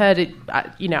I haven't heard it.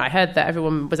 I heard that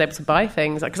everyone was able to buy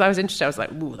things. Because I was interested. I was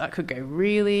like, ooh, that could go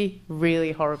really,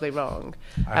 really horribly wrong.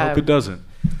 I hope it doesn't.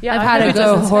 Yeah, I've had it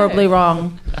go horribly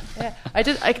wrong. Yeah, I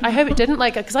did. I hope it didn't.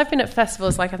 Like, because I've been at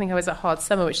festivals. Like, I think I was at Hard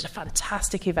Summer, which is a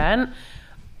fantastic event.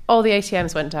 All the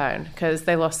ATMs went down because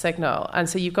they lost signal, and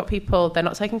so you've got people. They're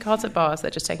not taking cards at bars; they're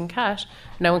just taking cash.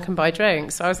 No one can buy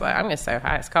drinks. So I was like, I'm going to say,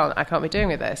 I can't be doing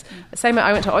with this. Same.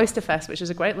 I went to Oyster Fest, which is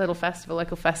a great little festival,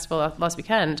 local festival last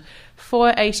weekend.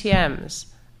 4 ATMs,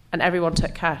 and everyone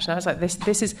took cash. And I was like,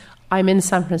 this is. I'm in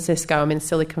San Francisco. I'm in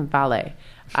Silicon Valley.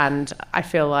 And I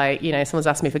feel like, you know, someone's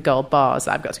asked me for gold bars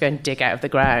that I've got to go and dig out of the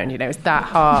ground. You know, it's that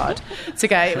hard to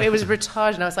get. It was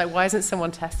retarded. And I was like, why isn't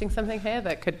someone testing something here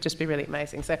that could just be really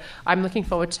amazing? So I'm looking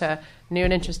forward to new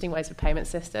and interesting ways of payment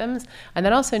systems, and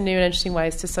then also new and interesting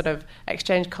ways to sort of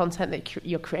exchange content that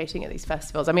you're creating at these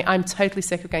festivals. I mean, I'm totally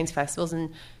sick of going to festivals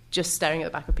and just staring at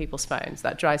the back of people's phones.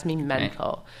 That drives me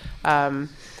mental.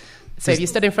 So if you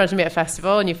stood in front of me at a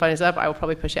festival and you phone us up, I will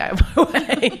probably push it out of my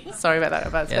way. Sorry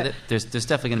about that. There's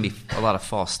definitely going to be a lot of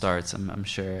false starts, I'm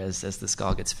sure, as this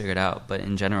all gets figured out. But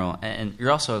in general, and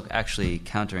you're also actually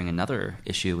countering another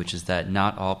issue, which is that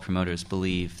not all promoters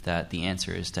believe that the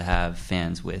answer is to have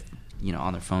fans with, you know,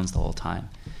 on their phones the whole time.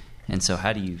 And so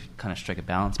how do you kind of strike a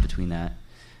balance between that?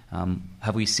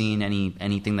 Have we seen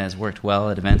anything that has worked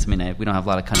well at events? I mean, we don't have a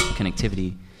lot of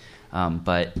connectivity,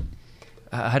 but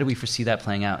how do we foresee that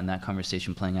playing out and that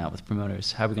conversation playing out with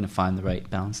promoters? How are we going to find the right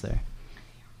balance there?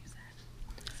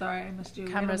 Sorry, I missed you.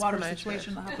 Cameras, water promotion.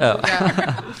 situation.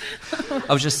 I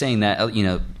was just saying that, you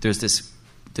know, there's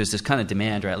this kind of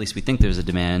demand, or at least we think there's a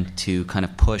demand to kind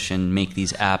of push and make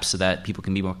these apps so that people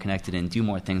can be more connected and do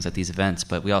more things at these events.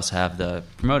 But we also have the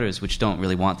promoters, which don't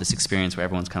really want this experience where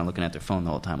everyone's kind of looking at their phone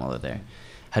the whole time while they're there.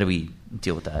 How do we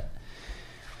deal with that?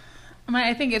 I mean,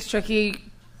 I think it's tricky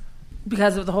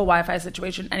because of the whole Wi-Fi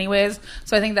situation anyways.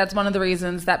 So I think that's one of the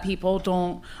reasons that people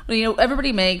don't, you know,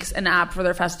 everybody makes an app for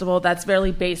their festival that's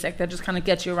fairly basic, that just kind of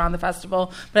gets you around the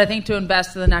festival. But I think to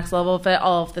invest to the next level of it,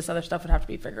 all of this other stuff would have to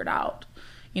be figured out.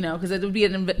 You know, because it would be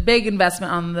a big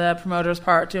investment on the promoter's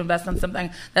part to invest in something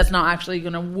that's not actually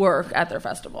going to work at their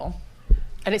festival.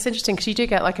 And it's interesting because you do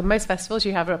get, like in most festivals,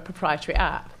 you have a proprietary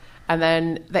app. And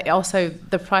then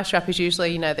the price app is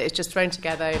usually, you know, that it's just thrown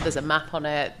together. There's a map on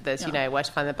it. There's, you know, where to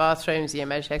find the bathrooms, the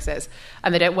emergency exits.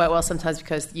 And they don't work well sometimes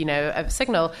because, you know, of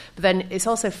signal. But then it's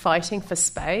also fighting for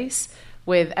space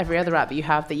with every other app that you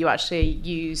have that you actually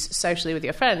use socially with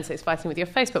your friends. So it's fighting with your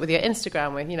Facebook, with your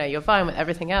Instagram, with your Vine, with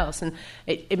everything else. And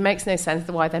it makes no sense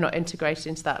why they're not integrated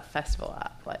into that festival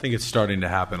app. I think it's starting to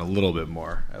happen a little bit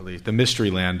more, at least. The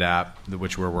Mysteryland app,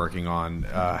 which we're working on,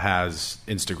 has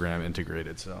Instagram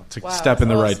integrated. So it's a step in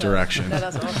the right direction. No,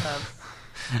 that's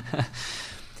awesome.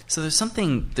 So there's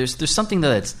something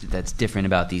that's different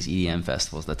about these EDM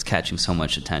festivals that's catching so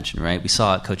much attention, right? We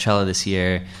saw at Coachella this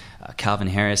year, Calvin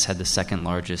Harris had the second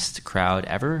largest crowd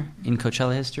ever in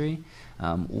Coachella history.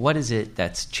 What is it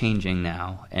that's changing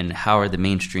now, and how are the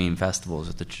mainstream festivals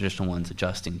or the traditional ones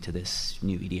adjusting to this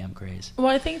new EDM craze? Well,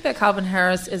 I think that Calvin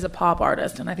Harris is a pop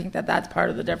artist, and I think that that's part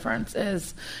of the difference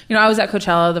is, I was at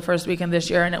Coachella the first weekend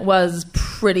this year, and it was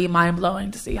pretty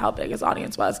mind-blowing to see how big his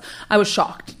audience was. I was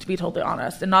shocked, to be totally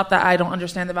honest, and not that I don't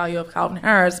understand the value of Calvin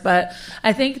Harris, but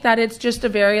I think that it's just a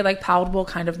very palatable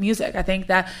kind of music. I think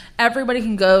that everybody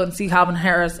can go and see Calvin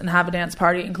Harris and have a dance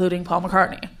party, including Paul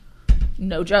McCartney.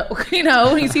 No joke.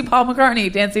 When you see Paul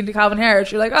McCartney dancing to Calvin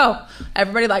Harris, you're like, oh,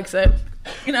 everybody likes it.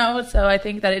 So I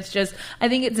think that I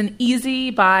think it's an easy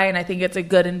buy, and I think it's a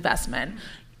good investment.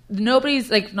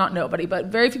 Nobody's not nobody, but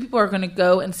very few people are going to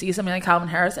go and see something like Calvin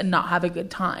Harris and not have a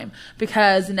good time,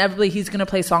 because inevitably he's going to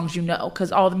play songs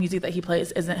because all the music that he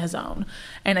plays isn't his own.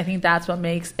 And I think that's what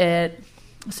makes it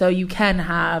so you can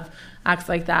have acts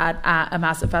like that at a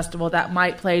massive festival that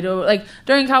might play to,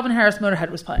 during Calvin Harris, Motorhead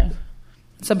was playing.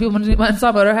 Some people went and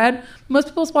saw Motorhead. Most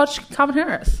people watch Calvin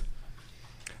Harris.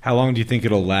 How long do you think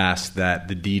it'll last that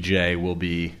the DJ will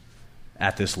be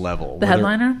at this level? The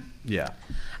headliner? Yeah.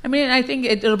 I think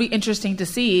it'll be interesting to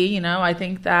see. I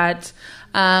think that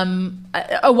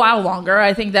a while longer.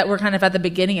 I think that we're kind of at the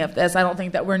beginning of this. I don't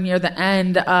think that we're near the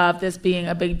end of this being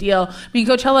a big deal.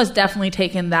 Coachella has definitely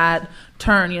taken that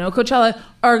turn. Coachella,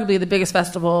 arguably the biggest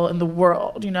festival in the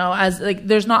world.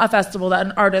 There's not a festival that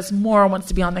an artist more wants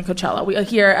to be on than Coachella. We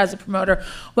hear as a promoter,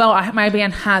 my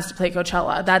band has to play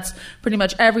Coachella. That's pretty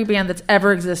much every band that's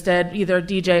ever existed, either a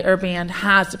DJ or band,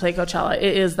 has to play Coachella.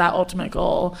 It is that ultimate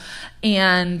goal.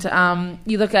 And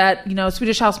you look at,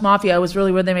 Swedish House Mafia was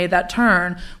really where they made that turn.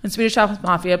 When Swedish House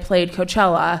Mafia played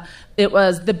Coachella, it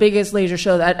was the biggest laser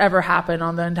show that ever happened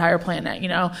on the entire planet,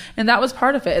 and that was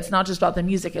part of it. It's not just about the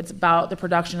music, it's about the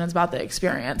production, it's about the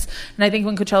experience. And I think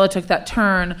when Coachella took that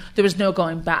turn, there was no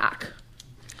going back.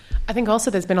 I think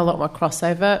also there's been a lot more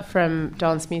crossover from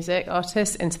dance music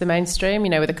artists into the mainstream,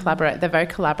 with they're very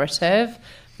collaborative.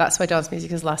 That's why dance music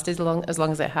has lasted as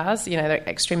long as it has. They're an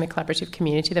extremely collaborative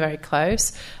community. They're very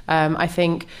close. I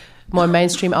think more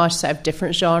mainstream artists out of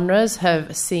different genres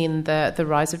have seen the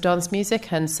rise of dance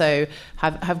music, and so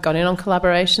have gone in on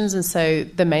collaborations. And so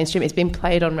the mainstream, it's been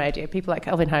played on radio. People like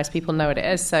Calvin Harris, people know what it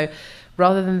is. So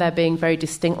rather than there being very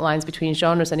distinct lines between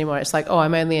genres anymore, it's like, oh,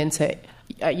 I'm only into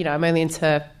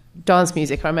dance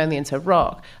music, or I'm only into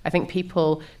rock. I think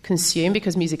people consume,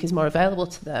 because music is more available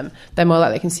to them, they're more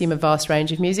likely to consume a vast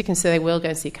range of music, and so they will go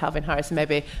and see Calvin Harris and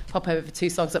maybe pop over for 2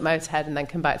 songs at Motorhead and then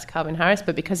come back to Calvin Harris.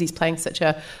 But because he's playing such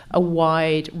a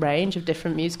wide range of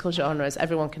different musical genres,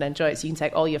 everyone can enjoy it. So you can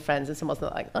take all your friends, and someone's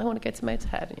like, I want to go to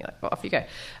Motorhead, and you're like, well, off you go.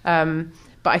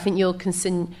 But I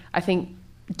think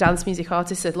dance music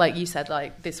artists, like you said,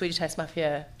 the Swedish House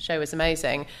Mafia show was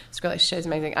amazing, Skrillex show is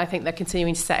amazing. I think they're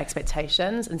continuing to set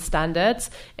expectations and standards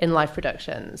in live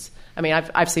productions.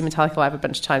 I've seen Metallica live a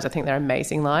bunch of times. I think they're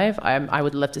amazing live. I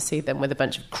would love to see them with a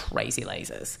bunch of crazy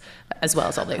lasers, as well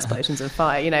as all the explosions of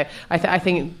fire. I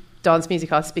think dance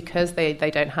music artists, because they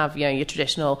don't have your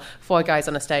traditional 4 guys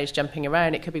on a stage jumping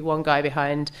around, it could be 1 guy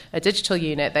behind a digital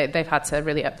unit. They've had to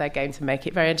really up their game to make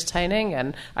it very entertaining,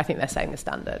 and I think they're setting the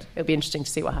standard. It'll be interesting to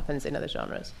see what happens in other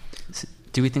genres.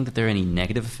 Do we think that there are any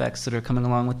negative effects that are coming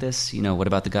along with this? What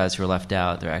about the guys who are left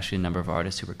out? There are actually a number of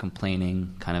artists who are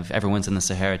complaining, kind of everyone's in the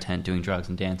Sahara tent doing drugs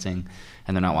and dancing,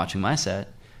 and they're not watching my set.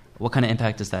 What kind of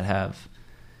impact does that have?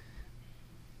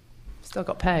 Still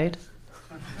got paid.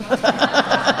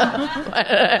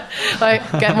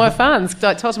 Get more fans.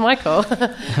 Talk to Michael.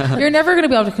 You're never going to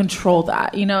be able to control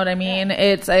that. You know what I mean?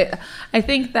 I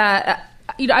think that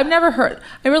I've never heard.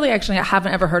 I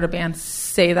haven't ever heard a band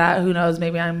say that. Who knows?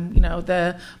 Maybe I'm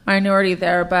the minority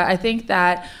there. But I think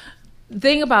that the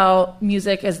thing about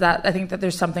music is that I think that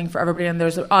there's something for everybody, and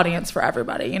there's an audience for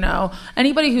everybody.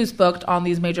 Anybody who's booked on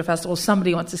these major festivals,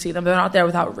 somebody wants to see them. They're not there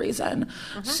without reason.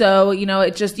 Mm-hmm. So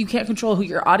it just, you can't control who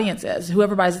your audience is.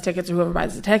 Whoever buys the tickets or whoever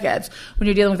buys the tickets. When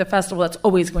you're dealing with a festival, that's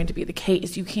always going to be the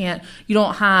case. You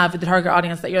don't have the target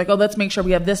audience that you're like, oh, let's make sure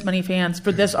we have this many fans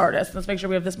for this artist. Let's make sure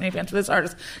we have this many fans for this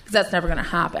artist, because that's never going to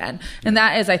happen. And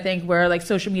that is, I think, where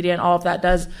social media and all of that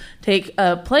does take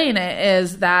a play in it,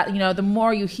 is that the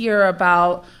more you hear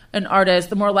about an artist,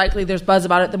 the more likely there's buzz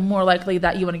about it, the more likely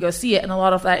that you want to go see it. And a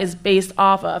lot of that is based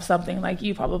off of something like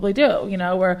you probably do,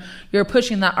 where you're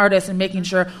pushing that artist and making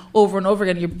sure over and over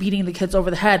again you're beating the kids over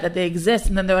the head that they exist.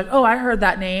 And then they're like, oh, I heard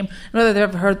that name. And whether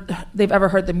they've ever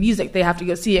heard the music, they have to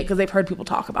go see it because they've heard people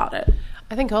talk about it.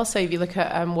 I think also if you look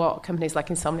at what companies like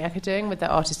Insomniac are doing with their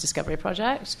Artist Discovery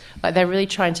Project, like they're really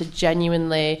trying to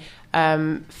genuinely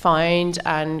find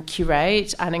and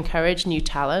curate and encourage new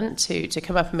talent to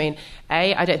come up. I mean,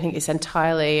 I don't think it's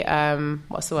entirely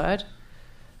what's the word?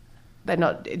 They're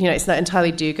not, it's not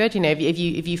entirely do good.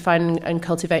 If you find and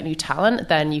cultivate new talent,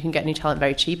 then you can get new talent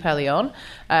very cheap early on.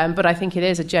 But I think it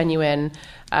is a genuine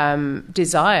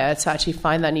desire to actually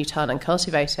find that new talent and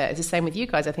cultivate it. It's the same with you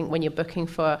guys. I think when you're booking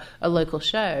for a local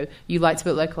show, you like to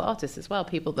book local artists as well,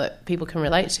 people that people can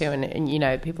relate to,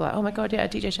 and people are like, oh my god, yeah,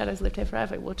 DJ Shadow's lived here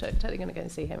forever. We're totally going to go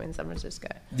and see him in San Francisco.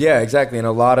 Yeah, exactly. And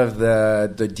a lot of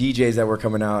the DJs that were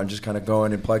coming out and just kind of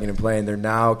going and plugging and playing, they're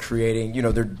now creating.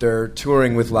 They're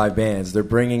touring with live bands. They're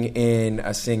bringing in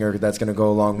a singer that's going to go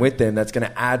along with them. That's going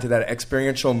to add to that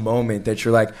experiential moment that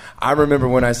you're like. I remember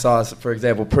when I saw, for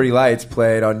example, Pretty Lights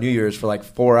played on New Year's for like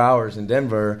 4 hours in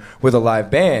Denver with a live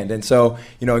band. And so,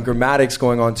 and Grammatics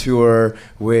going on tour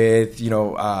with,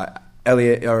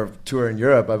 Elliot, or tour in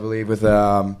Europe, I believe, with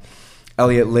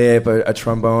Elliot Lip, a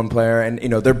trombone player. And,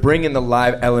 they're bringing the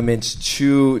live elements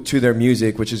to their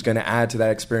music, which is going to add to that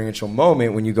experiential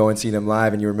moment when you go and see them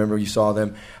live. And you remember you saw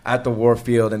them at the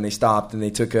Warfield and they stopped and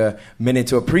they took a minute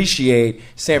to appreciate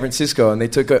San Francisco and they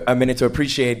took a minute to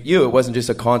appreciate you. It wasn't just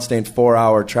a constant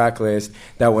 4-hour track list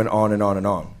that went on and on and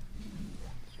on.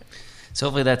 So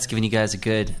hopefully that's given you guys a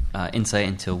good insight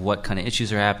into what kind of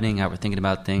issues are happening, how we're thinking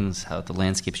about things, how the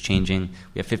landscape's changing.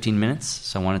 We have 15 minutes,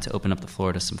 so I wanted to open up the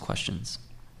floor to some questions.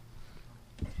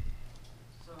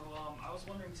 So I was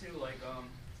wondering too,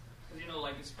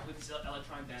 it's with this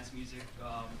electronic dance music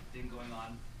thing going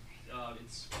on,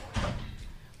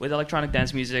 with electronic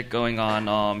dance music going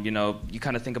on, you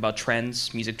kind of think about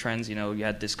trends, music trends. You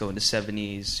had disco in the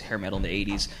 70s, hair metal in the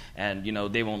 80s, and,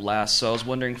 they won't last. So I was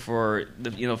wondering for,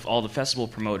 all the festival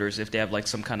promoters, if they have,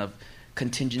 some kind of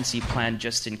contingency plan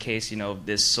just in case,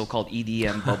 this so-called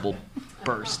EDM bubble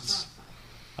bursts.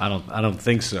 I don't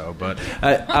think so, but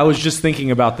I was just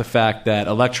thinking about the fact that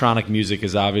electronic music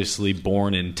is obviously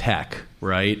born in tech,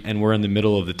 right? And we're in the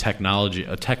middle of a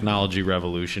technology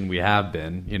revolution. We have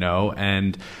been,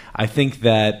 and I think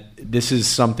that this is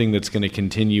something that's going to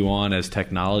continue on as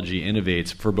technology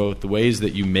innovates for both the ways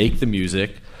that you make the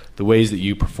music, the ways that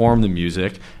you perform the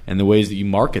music, and the ways that you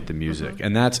market the music.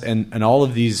 And that's and all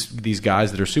of these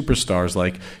guys that are superstars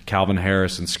like Calvin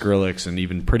Harris and Skrillex and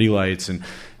even Pretty Lights, and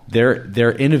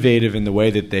they're innovative in the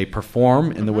way that they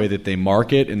perform, in the way that they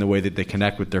market, in the way that they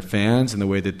connect with their fans, in the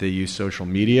way that they use social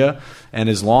media. And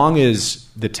as long as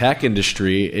the tech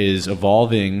industry is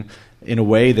evolving in a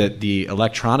way that the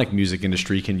electronic music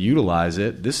industry can utilize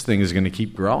it, this thing is going to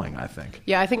keep growing, I think.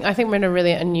 Yeah, I think we're in a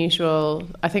really unusual.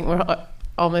 I think we're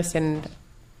almost in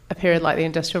a period like the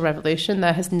Industrial Revolution.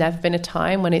 There has never been a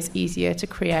time when it's easier to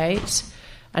create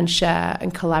and share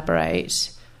and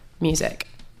collaborate music.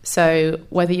 So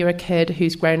whether you're a kid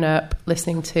who's grown up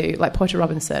listening to, like Porter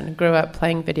Robinson, grew up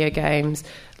playing video games,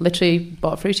 literally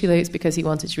bought Fruity Loops because he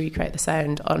wanted to recreate the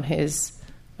sound on his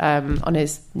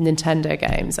Nintendo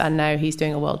games, and now he's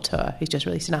doing a world tour. He's just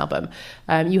released an album.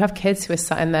 You have kids who are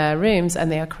sat in their rooms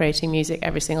and they are creating music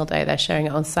every single day. They're sharing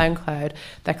it on SoundCloud.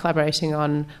 They're collaborating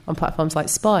on platforms like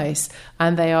Spice,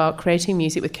 and they are creating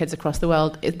music with kids across the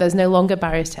world. There's no longer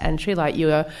barriers to entry, like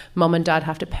your mom and dad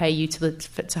have to pay you to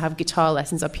have guitar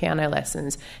lessons or piano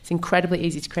lessons. It's incredibly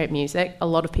easy to create music. A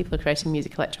lot of people are creating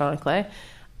music electronically.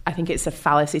 I think it's a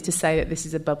fallacy to say that this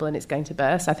is a bubble and it's going to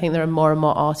burst. I think there are more and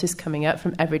more artists coming up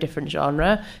from every different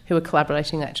genre who are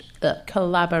collaborating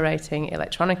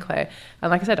electronically. And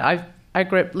like I said, I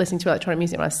grew up listening to electronic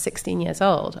music when I was 16 years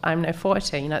old. I'm now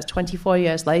 40. It's 24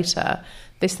 years later.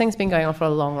 This thing's been going on for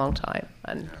a long, long time.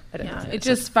 And I don't know. It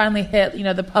just finally hit,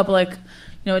 the public.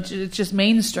 It's just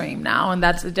mainstream now, and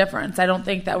that's the difference. I don't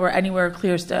think that we're anywhere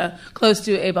close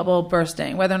to a bubble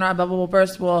bursting. Whether or not a bubble will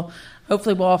burst,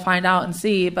 hopefully we'll all find out and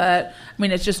see. But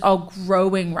it's just all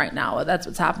growing right now. That's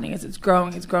what's happening. Is it's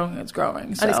growing. So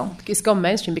and it's gone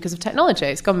mainstream because of technology.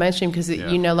 It's gone mainstream because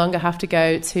you no longer have to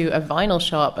go to a vinyl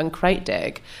shop and crate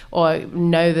dig or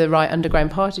know the right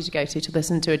underground party to go to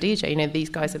listen to a DJ. These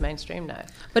guys are mainstream now.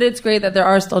 But it's great that there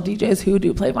are still DJs who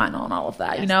do play vinyl and all of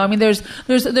that. Yes.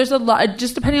 There's a lot.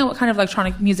 Just depending on what kind of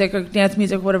electronic music or dance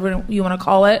music, whatever you want to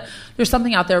call it, there's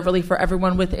something out there really for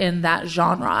everyone within that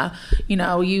genre.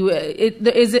 it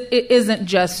isn't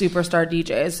just superstar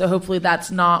DJs. So hopefully that's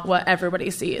not what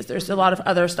everybody sees. There's a lot of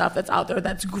other stuff that's out there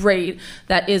that's great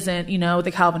that isn't,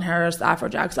 the Calvin Harris, the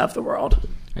Afrojacks of the world.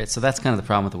 Right, so that's kind of the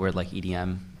problem with the word like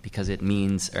EDM, because it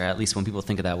means, or at least when people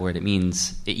think of that word, it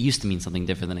used to mean something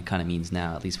different than it kind of means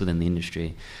now, at least within the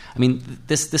industry. I mean,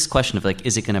 this question of like,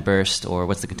 is it going to burst or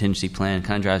what's the contingency plan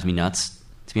kind of drives me nuts,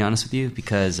 to be honest with you,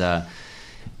 because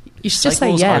you should just say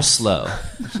cycles yes. are slow.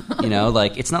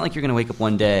 Like it's not like you're going to wake up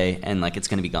one day and like it's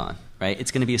going to be gone, right?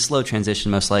 It's going to be a slow transition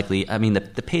most likely. I mean, the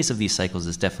pace of these cycles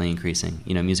is definitely increasing,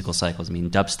 musical cycles. I mean,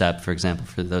 dubstep, for example,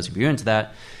 for those of you who are into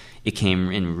that, it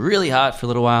came in really hot for a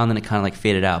little while and then it kind of like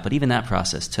faded out. But even that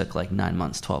process took like 9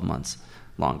 months, 12 months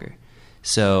longer.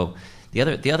 So the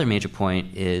other major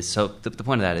point is, so the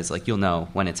point of that is like you'll know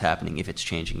when it's happening, if it's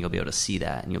changing, you'll be able to see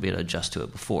that and you'll be able to adjust to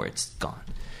it before it's gone.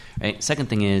 Right? Second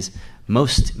thing is,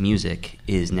 most music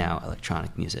is now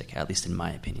electronic music, at least in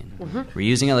my opinion. Mm-hmm. We're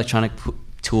using electronic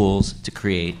tools to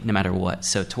create no matter what.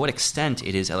 So to what extent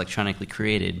it is electronically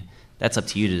created, that's up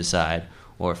to you to decide,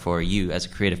 or for you as a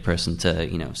creative person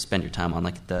to spend your time on.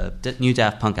 Like the new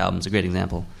Daft Punk album is a great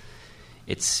example.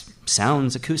 It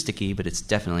sounds acousticy, but it's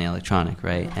definitely electronic,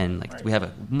 right? And like we have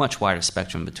a much wider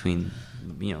spectrum between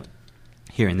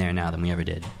here and there now than we ever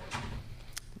did.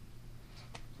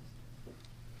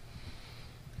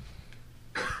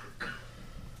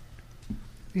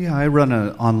 Yeah, I run an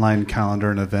online calendar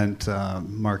and event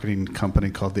marketing company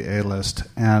called the A-List.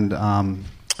 And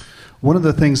one of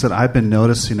the things that I've been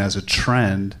noticing as a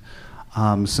trend,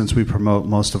 since we promote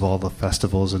most of all the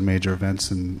festivals and major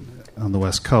events on the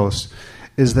West Coast,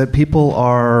 is that people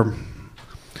are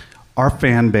our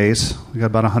fan base. We got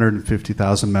about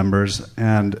 150,000 members,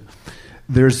 and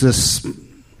there's this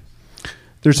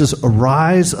a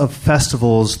rise of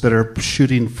festivals that are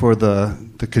shooting for the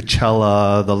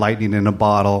Coachella, the lightning in a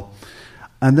bottle.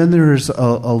 And then there's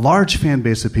a large fan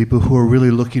base of people who are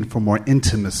really looking for more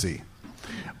intimacy.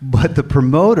 But the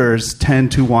promoters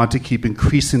tend to want to keep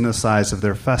increasing the size of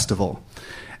their festival.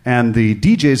 And the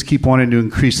DJs keep wanting to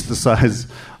increase the size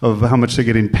of how much they're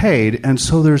getting paid. And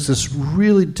so there's this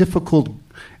really difficult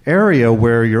area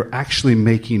where you're actually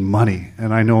making money.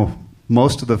 And I know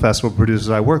most of the festival producers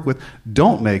I work with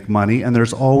don't make money, and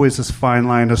there's always this fine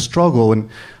line of struggle, and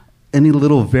any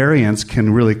little variance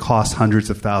can really cost hundreds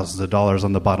of thousands of dollars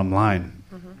on the bottom line.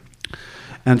 Mm-hmm.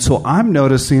 And so I'm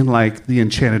noticing like the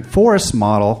Enchanted Forest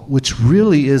model, which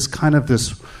really is kind of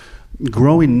this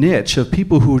growing niche of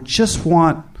people who just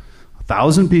want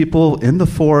 1,000 people in the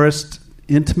forest,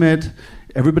 intimate,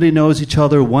 everybody knows each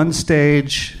other, one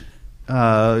stage.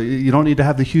 You don't need to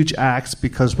have the huge acts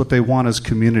because what they want is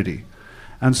community.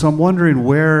 And so I'm wondering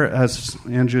where, as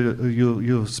Andrew,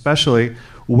 you especially,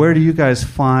 where do you guys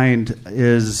find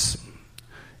is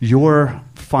your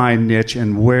fine niche,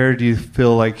 and where do you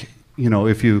feel like,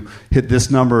 if you hit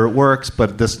this number it works,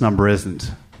 but this number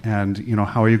isn't? And,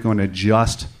 how are you going to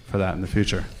adjust for that in the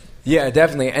future? Yeah,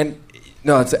 definitely. And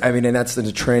and that's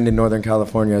the trend in Northern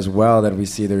California as well that we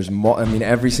see. There's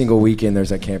every single weekend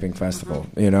there's a camping festival,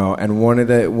 and one of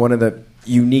the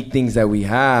unique things that we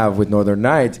have with Northern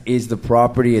Nights is the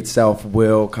property itself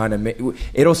will kind of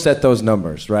it'll set those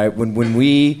numbers, right? When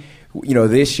we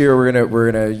this year we're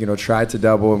gonna try to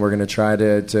double, and we're gonna try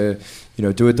to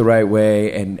do it the right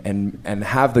way and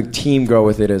have the team grow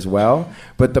with it as well.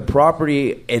 But the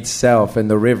property itself and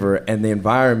the river and the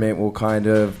environment will kind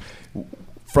of,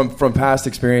 from past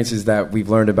experiences that we've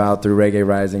learned about through Reggae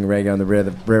Rising, Reggae on the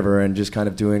River, and just kind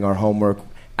of doing our homework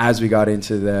as we got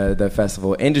into the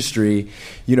festival industry,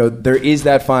 there is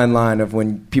that fine line of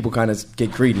when people kind of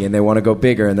get greedy and they want to go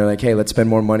bigger, and they're like, hey, let's spend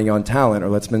more money on talent, or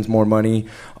let's spend more money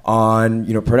on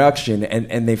production,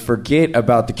 and they forget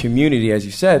about the community, as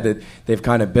you said, that they've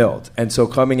kind of built. And so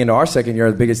coming into our second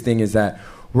year, the biggest thing is that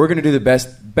we're going to do the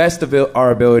best of our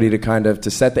ability to kind of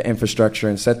to set the infrastructure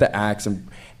and set the acts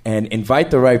and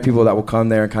invite the right people that will come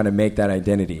there and kind of make that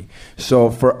identity. So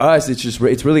for us, it's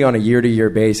really on a year-to-year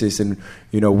basis, and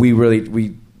we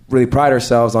really pride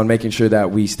ourselves on making sure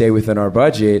that we stay within our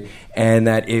budget, and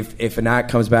that if an act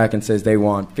comes back and says they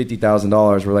want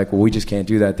 $50,000, we're like, well, we just can't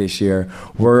do that this year.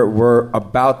 We're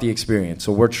about the experience,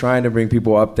 so we're trying to bring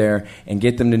people up there and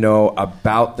get them to know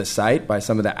about the site by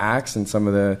some of the acts and some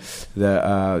of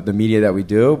the media that we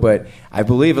do. But I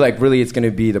believe really it's going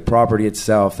to be the property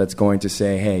itself that's going to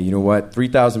say, hey, you know what,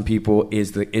 3,000 people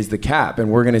is the cap,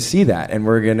 and we're going to see that, and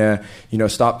we're going to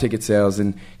stop ticket sales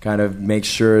and kind of make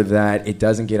sure that it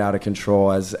doesn't get out of control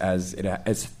as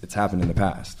it's happened in the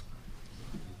past.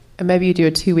 And maybe you do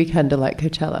a 2-weekender like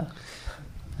Coachella.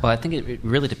 Well, I think it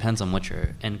really depends on what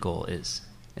your end goal is.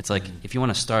 It's like if you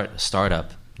want to start a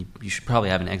startup, you should probably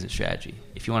have an exit strategy.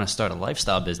 If you want to start a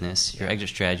lifestyle business, your exit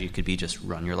strategy could be just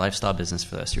run your lifestyle business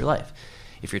for the rest of your life.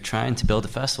 If you're trying to build a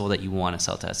festival that you want to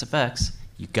sell to SFX,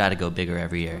 you've got to go bigger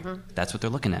every year. That's what they're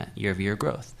looking at, year-over-year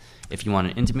growth. If you want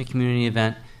an intimate community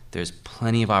event, there's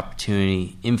plenty of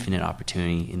opportunity, infinite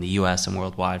opportunity in the U.S. and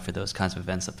worldwide for those kinds of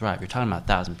events that thrive. You're talking about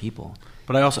 1,000 people.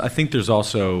 But I think there's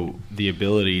also the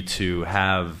ability to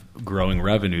have growing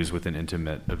revenues with an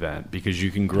intimate event, because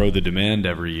you can grow the demand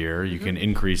every year. You can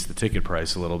increase the ticket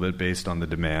price a little bit based on the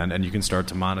demand, and you can start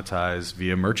to monetize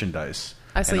via merchandise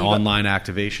and online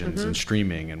activations and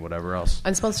streaming and whatever else.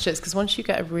 And sponsorships, because once you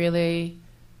get a really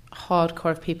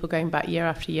hardcore of people going back year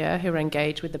after year who are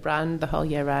engaged with the brand the whole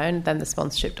year round, then the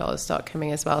sponsorship dollars start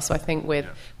coming as well. So I think with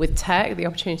tech, the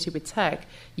opportunity with tech,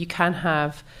 you can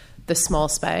have the small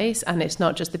space, and it's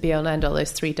not just the be all and end all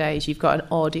those 3 days. You've got an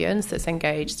audience that's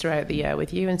engaged throughout the year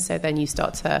with you, and so then you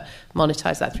start to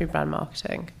monetize that through brand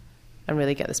marketing and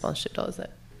really get the sponsorship dollars in.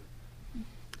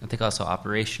 I think also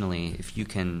operationally, if you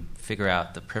can figure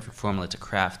out the perfect formula to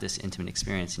craft this intimate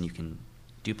experience and you can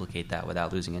duplicate that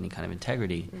without losing any kind of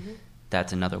integrity,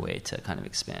 that's another way to kind of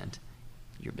expand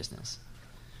your business.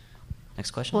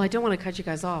 Next question. Well, I don't want to cut you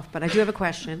guys off, but I do have a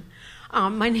question.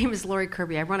 My name is Lori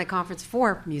Kirby. I run a conference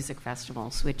for music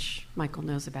festivals, which Michael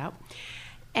knows about.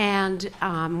 And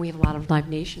we have a lot of Live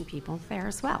Nation people there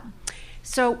as well.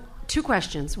 So 2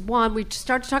 questions. One, we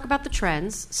started to talk about the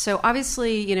trends. So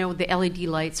obviously, the LED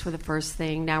lights were the first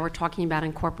thing. Now we're talking about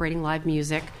incorporating live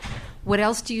music. What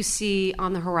else do you see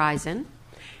on the horizon?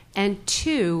 And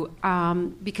 2,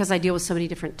 because I deal with so many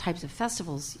different types of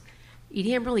festivals,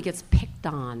 EDM really gets picked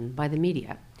on by the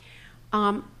media.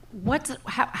 How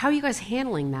are you guys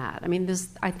handling that? I mean,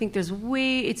 I think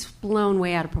it's blown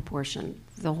way out of proportion,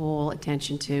 the whole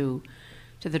attention to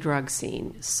the drug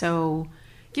scene. So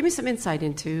give me some insight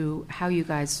into how you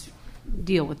guys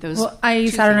deal with those. Well, I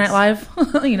use Saturday Night Live,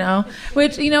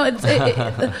 which,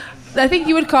 I think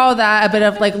you would call that a bit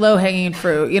of like low-hanging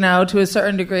fruit, to a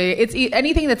certain degree. It's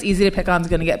anything that's easy to pick on is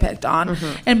going to get picked on.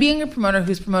 And being a promoter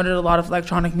who's promoted a lot of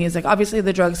electronic music, obviously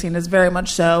the drug scene is very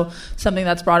much so something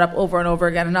that's brought up over and over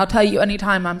again. And I'll tell you,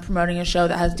 anytime I'm promoting a show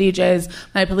that has DJs,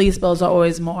 my police bills are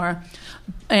always more.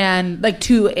 And like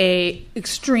to a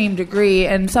extreme degree,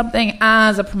 and something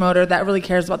as a promoter that really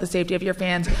cares about the safety of your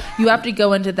fans, you have to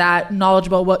go into that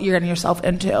knowledgeable what you're getting yourself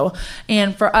into.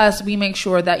 And for us, we make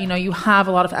sure that you have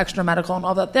a lot of extra medical and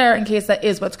all that there in case that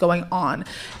is what's going on.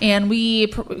 And we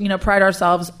pride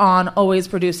ourselves on always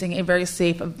producing a very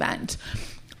safe event.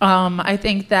 I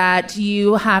think that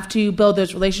you have to build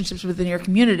those relationships within your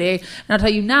community. And I'll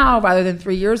tell you now, rather than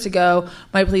 3 years ago,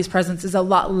 my police presence is a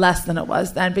lot less than it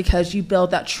was then, because you build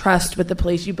that trust with the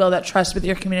police, you build that trust with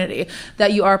your community,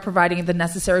 that you are providing the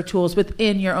necessary tools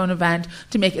within your own event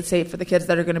to make it safe for the kids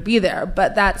that are going to be there.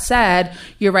 But that said,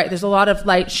 you're right, there's a lot of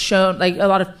light shown, like a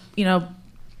lot of,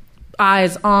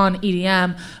 eyes on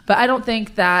EDM, but I don't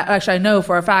think that, actually I know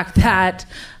for a fact that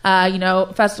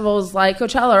festivals like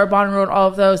Coachella or Bonnaroo Road, all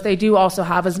of those, they do also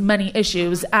have as many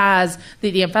issues as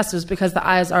the EDM festivals, because the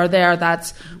eyes are there.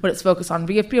 That's what it's focused on.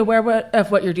 But you have to be aware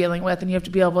of what you're dealing with, and you have to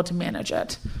be able to manage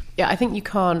it. Yeah, I think you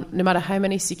can't, no matter how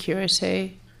many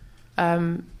security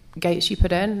gates you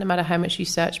put in, no matter how much you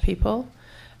search people,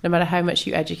 no matter how much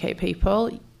you educate people,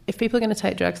 if people are going to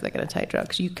take drugs, they're going to take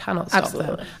drugs. You cannot stop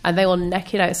them. And they will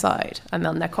neck it outside, and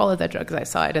they'll neck all of their drugs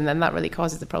outside, and then that really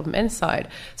causes the problem inside.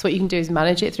 So what you can do is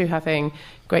manage it through having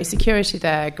great security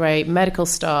there, great medical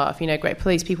staff, great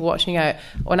police, people watching out.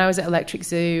 When I was at Electric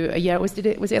Zoo, was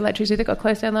it Electric Zoo that got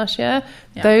closed down last year?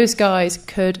 Yeah. Those guys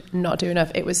could not do enough.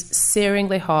 It was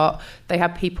searingly hot. They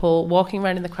had people walking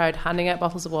around in the crowd, handing out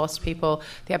bottles of water to people.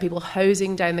 They had people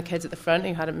hosing down the kids at the front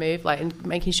who hadn't moved, and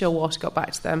making sure water got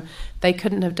back to them. They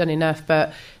couldn't have done enough,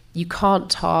 but you can't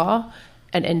tar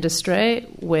an industry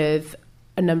with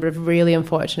a number of really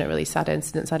unfortunate, really sad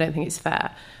incidents. I don't think it's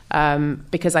fair,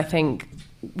 because I think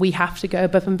we have to go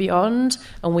above and beyond,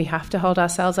 and we have to hold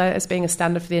ourselves out as being a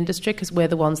standard for the industry, because we're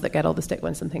the ones that get all the stick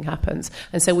when something happens.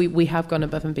 And so we have gone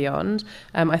above and beyond.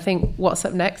 I think what's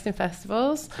up next in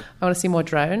festivals, I want to see more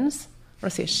drones. I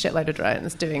want to see a shitload of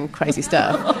drones doing crazy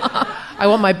stuff. I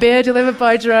want my beer delivered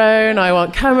by drone. I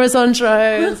want cameras on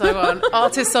drones. I want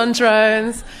artists on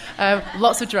drones.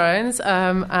 Lots of drones.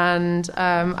 And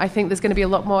I think there's going to be a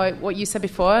lot more, what you said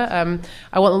before, I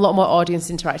want a lot more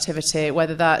audience interactivity,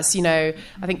 whether that's, I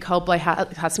think Coldplay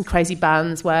had some crazy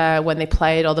bands where when they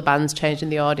played, all the bands changed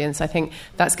in the audience. I think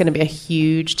that's going to be a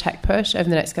huge tech push over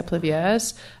the next couple of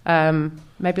years.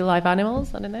 Maybe live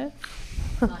animals, I don't know.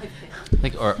 I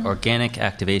think organic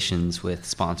activations with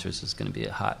sponsors is going to be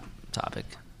a hot topic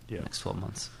in the next 12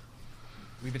 months.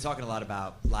 We've been talking a lot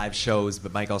about live shows,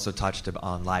 but Mike also touched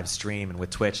on live stream, and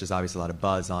with Twitch, there's obviously a lot of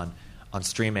buzz on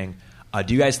streaming.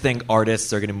 Do you guys think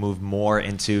artists are going to move more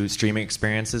into streaming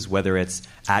experiences, whether it's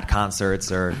at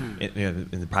concerts or in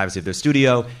the privacy of their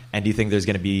studio? And do you think there's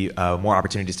going to be more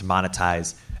opportunities to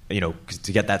monetize,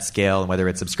 to get that scale, and whether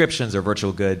it's subscriptions or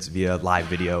virtual goods via live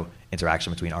video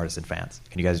interaction between artists and fans?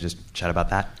 Can you guys just chat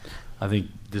about that? I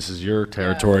think this is your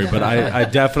territory, but I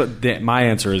definitely, my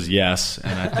answer is yes,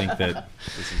 and I think that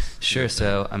this is... Sure.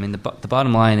 So, I mean, the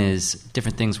bottom line is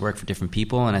different things work for different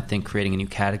people, and I think creating a new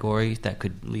category that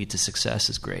could lead to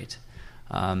success is great.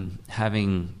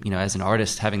 Having, as an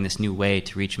artist, having this new way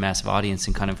to reach a massive audience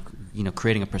and kind of,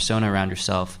 creating a persona around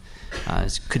yourself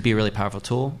could be a really powerful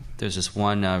tool. There's this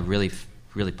one really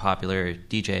popular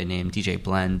DJ named DJ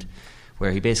Blend,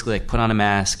 where he basically put on a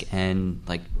mask and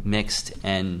mixed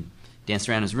and danced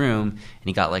around his room, and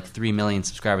he got 3 million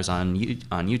subscribers on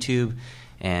YouTube,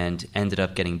 and ended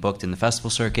up getting booked in the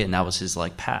festival circuit, and that was his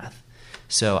path.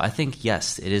 So I think,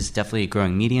 yes, it is definitely a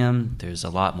growing medium. There's a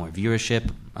lot more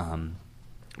viewership.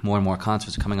 More and more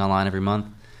concerts are coming online every month.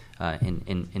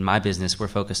 In my business, we're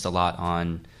focused a lot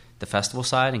on the festival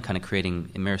side and kind of creating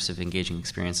immersive, engaging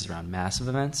experiences around massive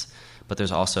events. But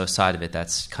there's also a side of it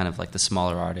that's kind of the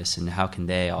smaller artists, and how can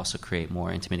they also create more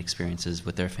intimate experiences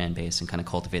with their fan base and kind of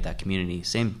cultivate that community.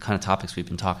 Same kind of topics we've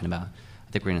been talking about.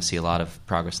 I think we're going to see a lot of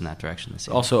progress in that direction this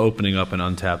year. Also opening up an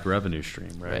untapped revenue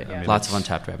stream, right? Yeah. Lots of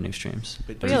untapped revenue streams.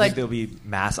 But do you think there'll be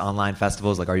mass online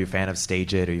festivals? Are you a fan of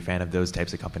StageIt? Are you a fan of those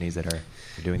types of companies that are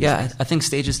doing this? Yeah, I think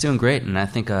StageIt's doing great, and I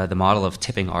think the model of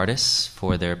tipping artists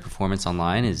for their performance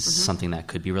online is something that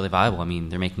could be really viable. I mean,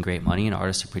 they're making great money, and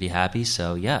artists are pretty happy.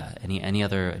 So, yeah, any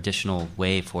other additional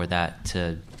way for that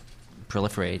to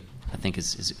proliferate, I think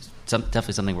is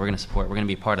definitely something we're going to support. We're going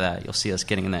to be part of that. You'll see us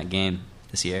getting in that game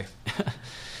this year.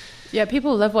 Yeah,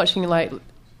 people love watching.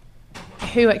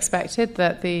 Who expected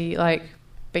that the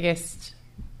biggest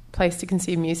place to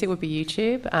consume music would be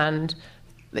YouTube, and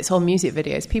it's all music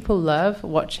videos. People love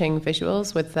watching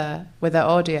visuals with their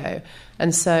audio,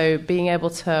 and so being able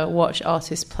to watch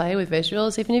artists play with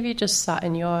visuals, even if you just sat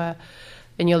in your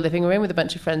living room with a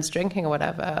bunch of friends drinking or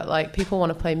whatever, people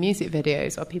want to play music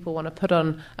videos, or people want to put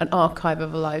on an archive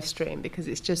of a live stream, because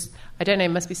it's just, I don't know, it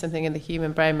must be something in the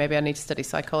human brain. Maybe I need to study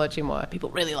psychology more. People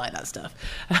really like that stuff.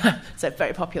 So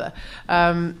very popular.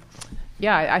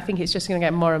 I think it's just going to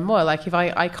get more and more. If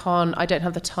I don't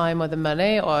have the time or the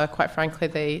money, or quite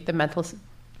frankly the mental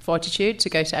fortitude to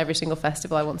go to every single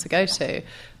festival I want to go to,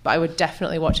 but I would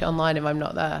definitely watch it online if I'm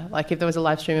not there. If there was a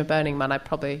live stream of Burning Man, I'd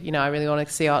probably, I really want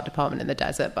to see Art Department in the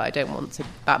desert, but I don't want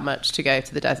that much to go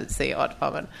to the desert to see Art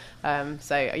Department. I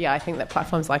think that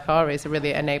platforms like ours are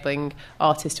really enabling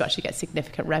artists to actually get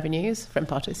significant revenues from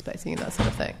participating in that sort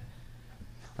of thing.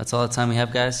 That's all the time we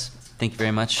have, guys. Thank you very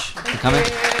much for coming.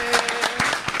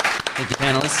 Thank you,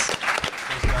 panelists.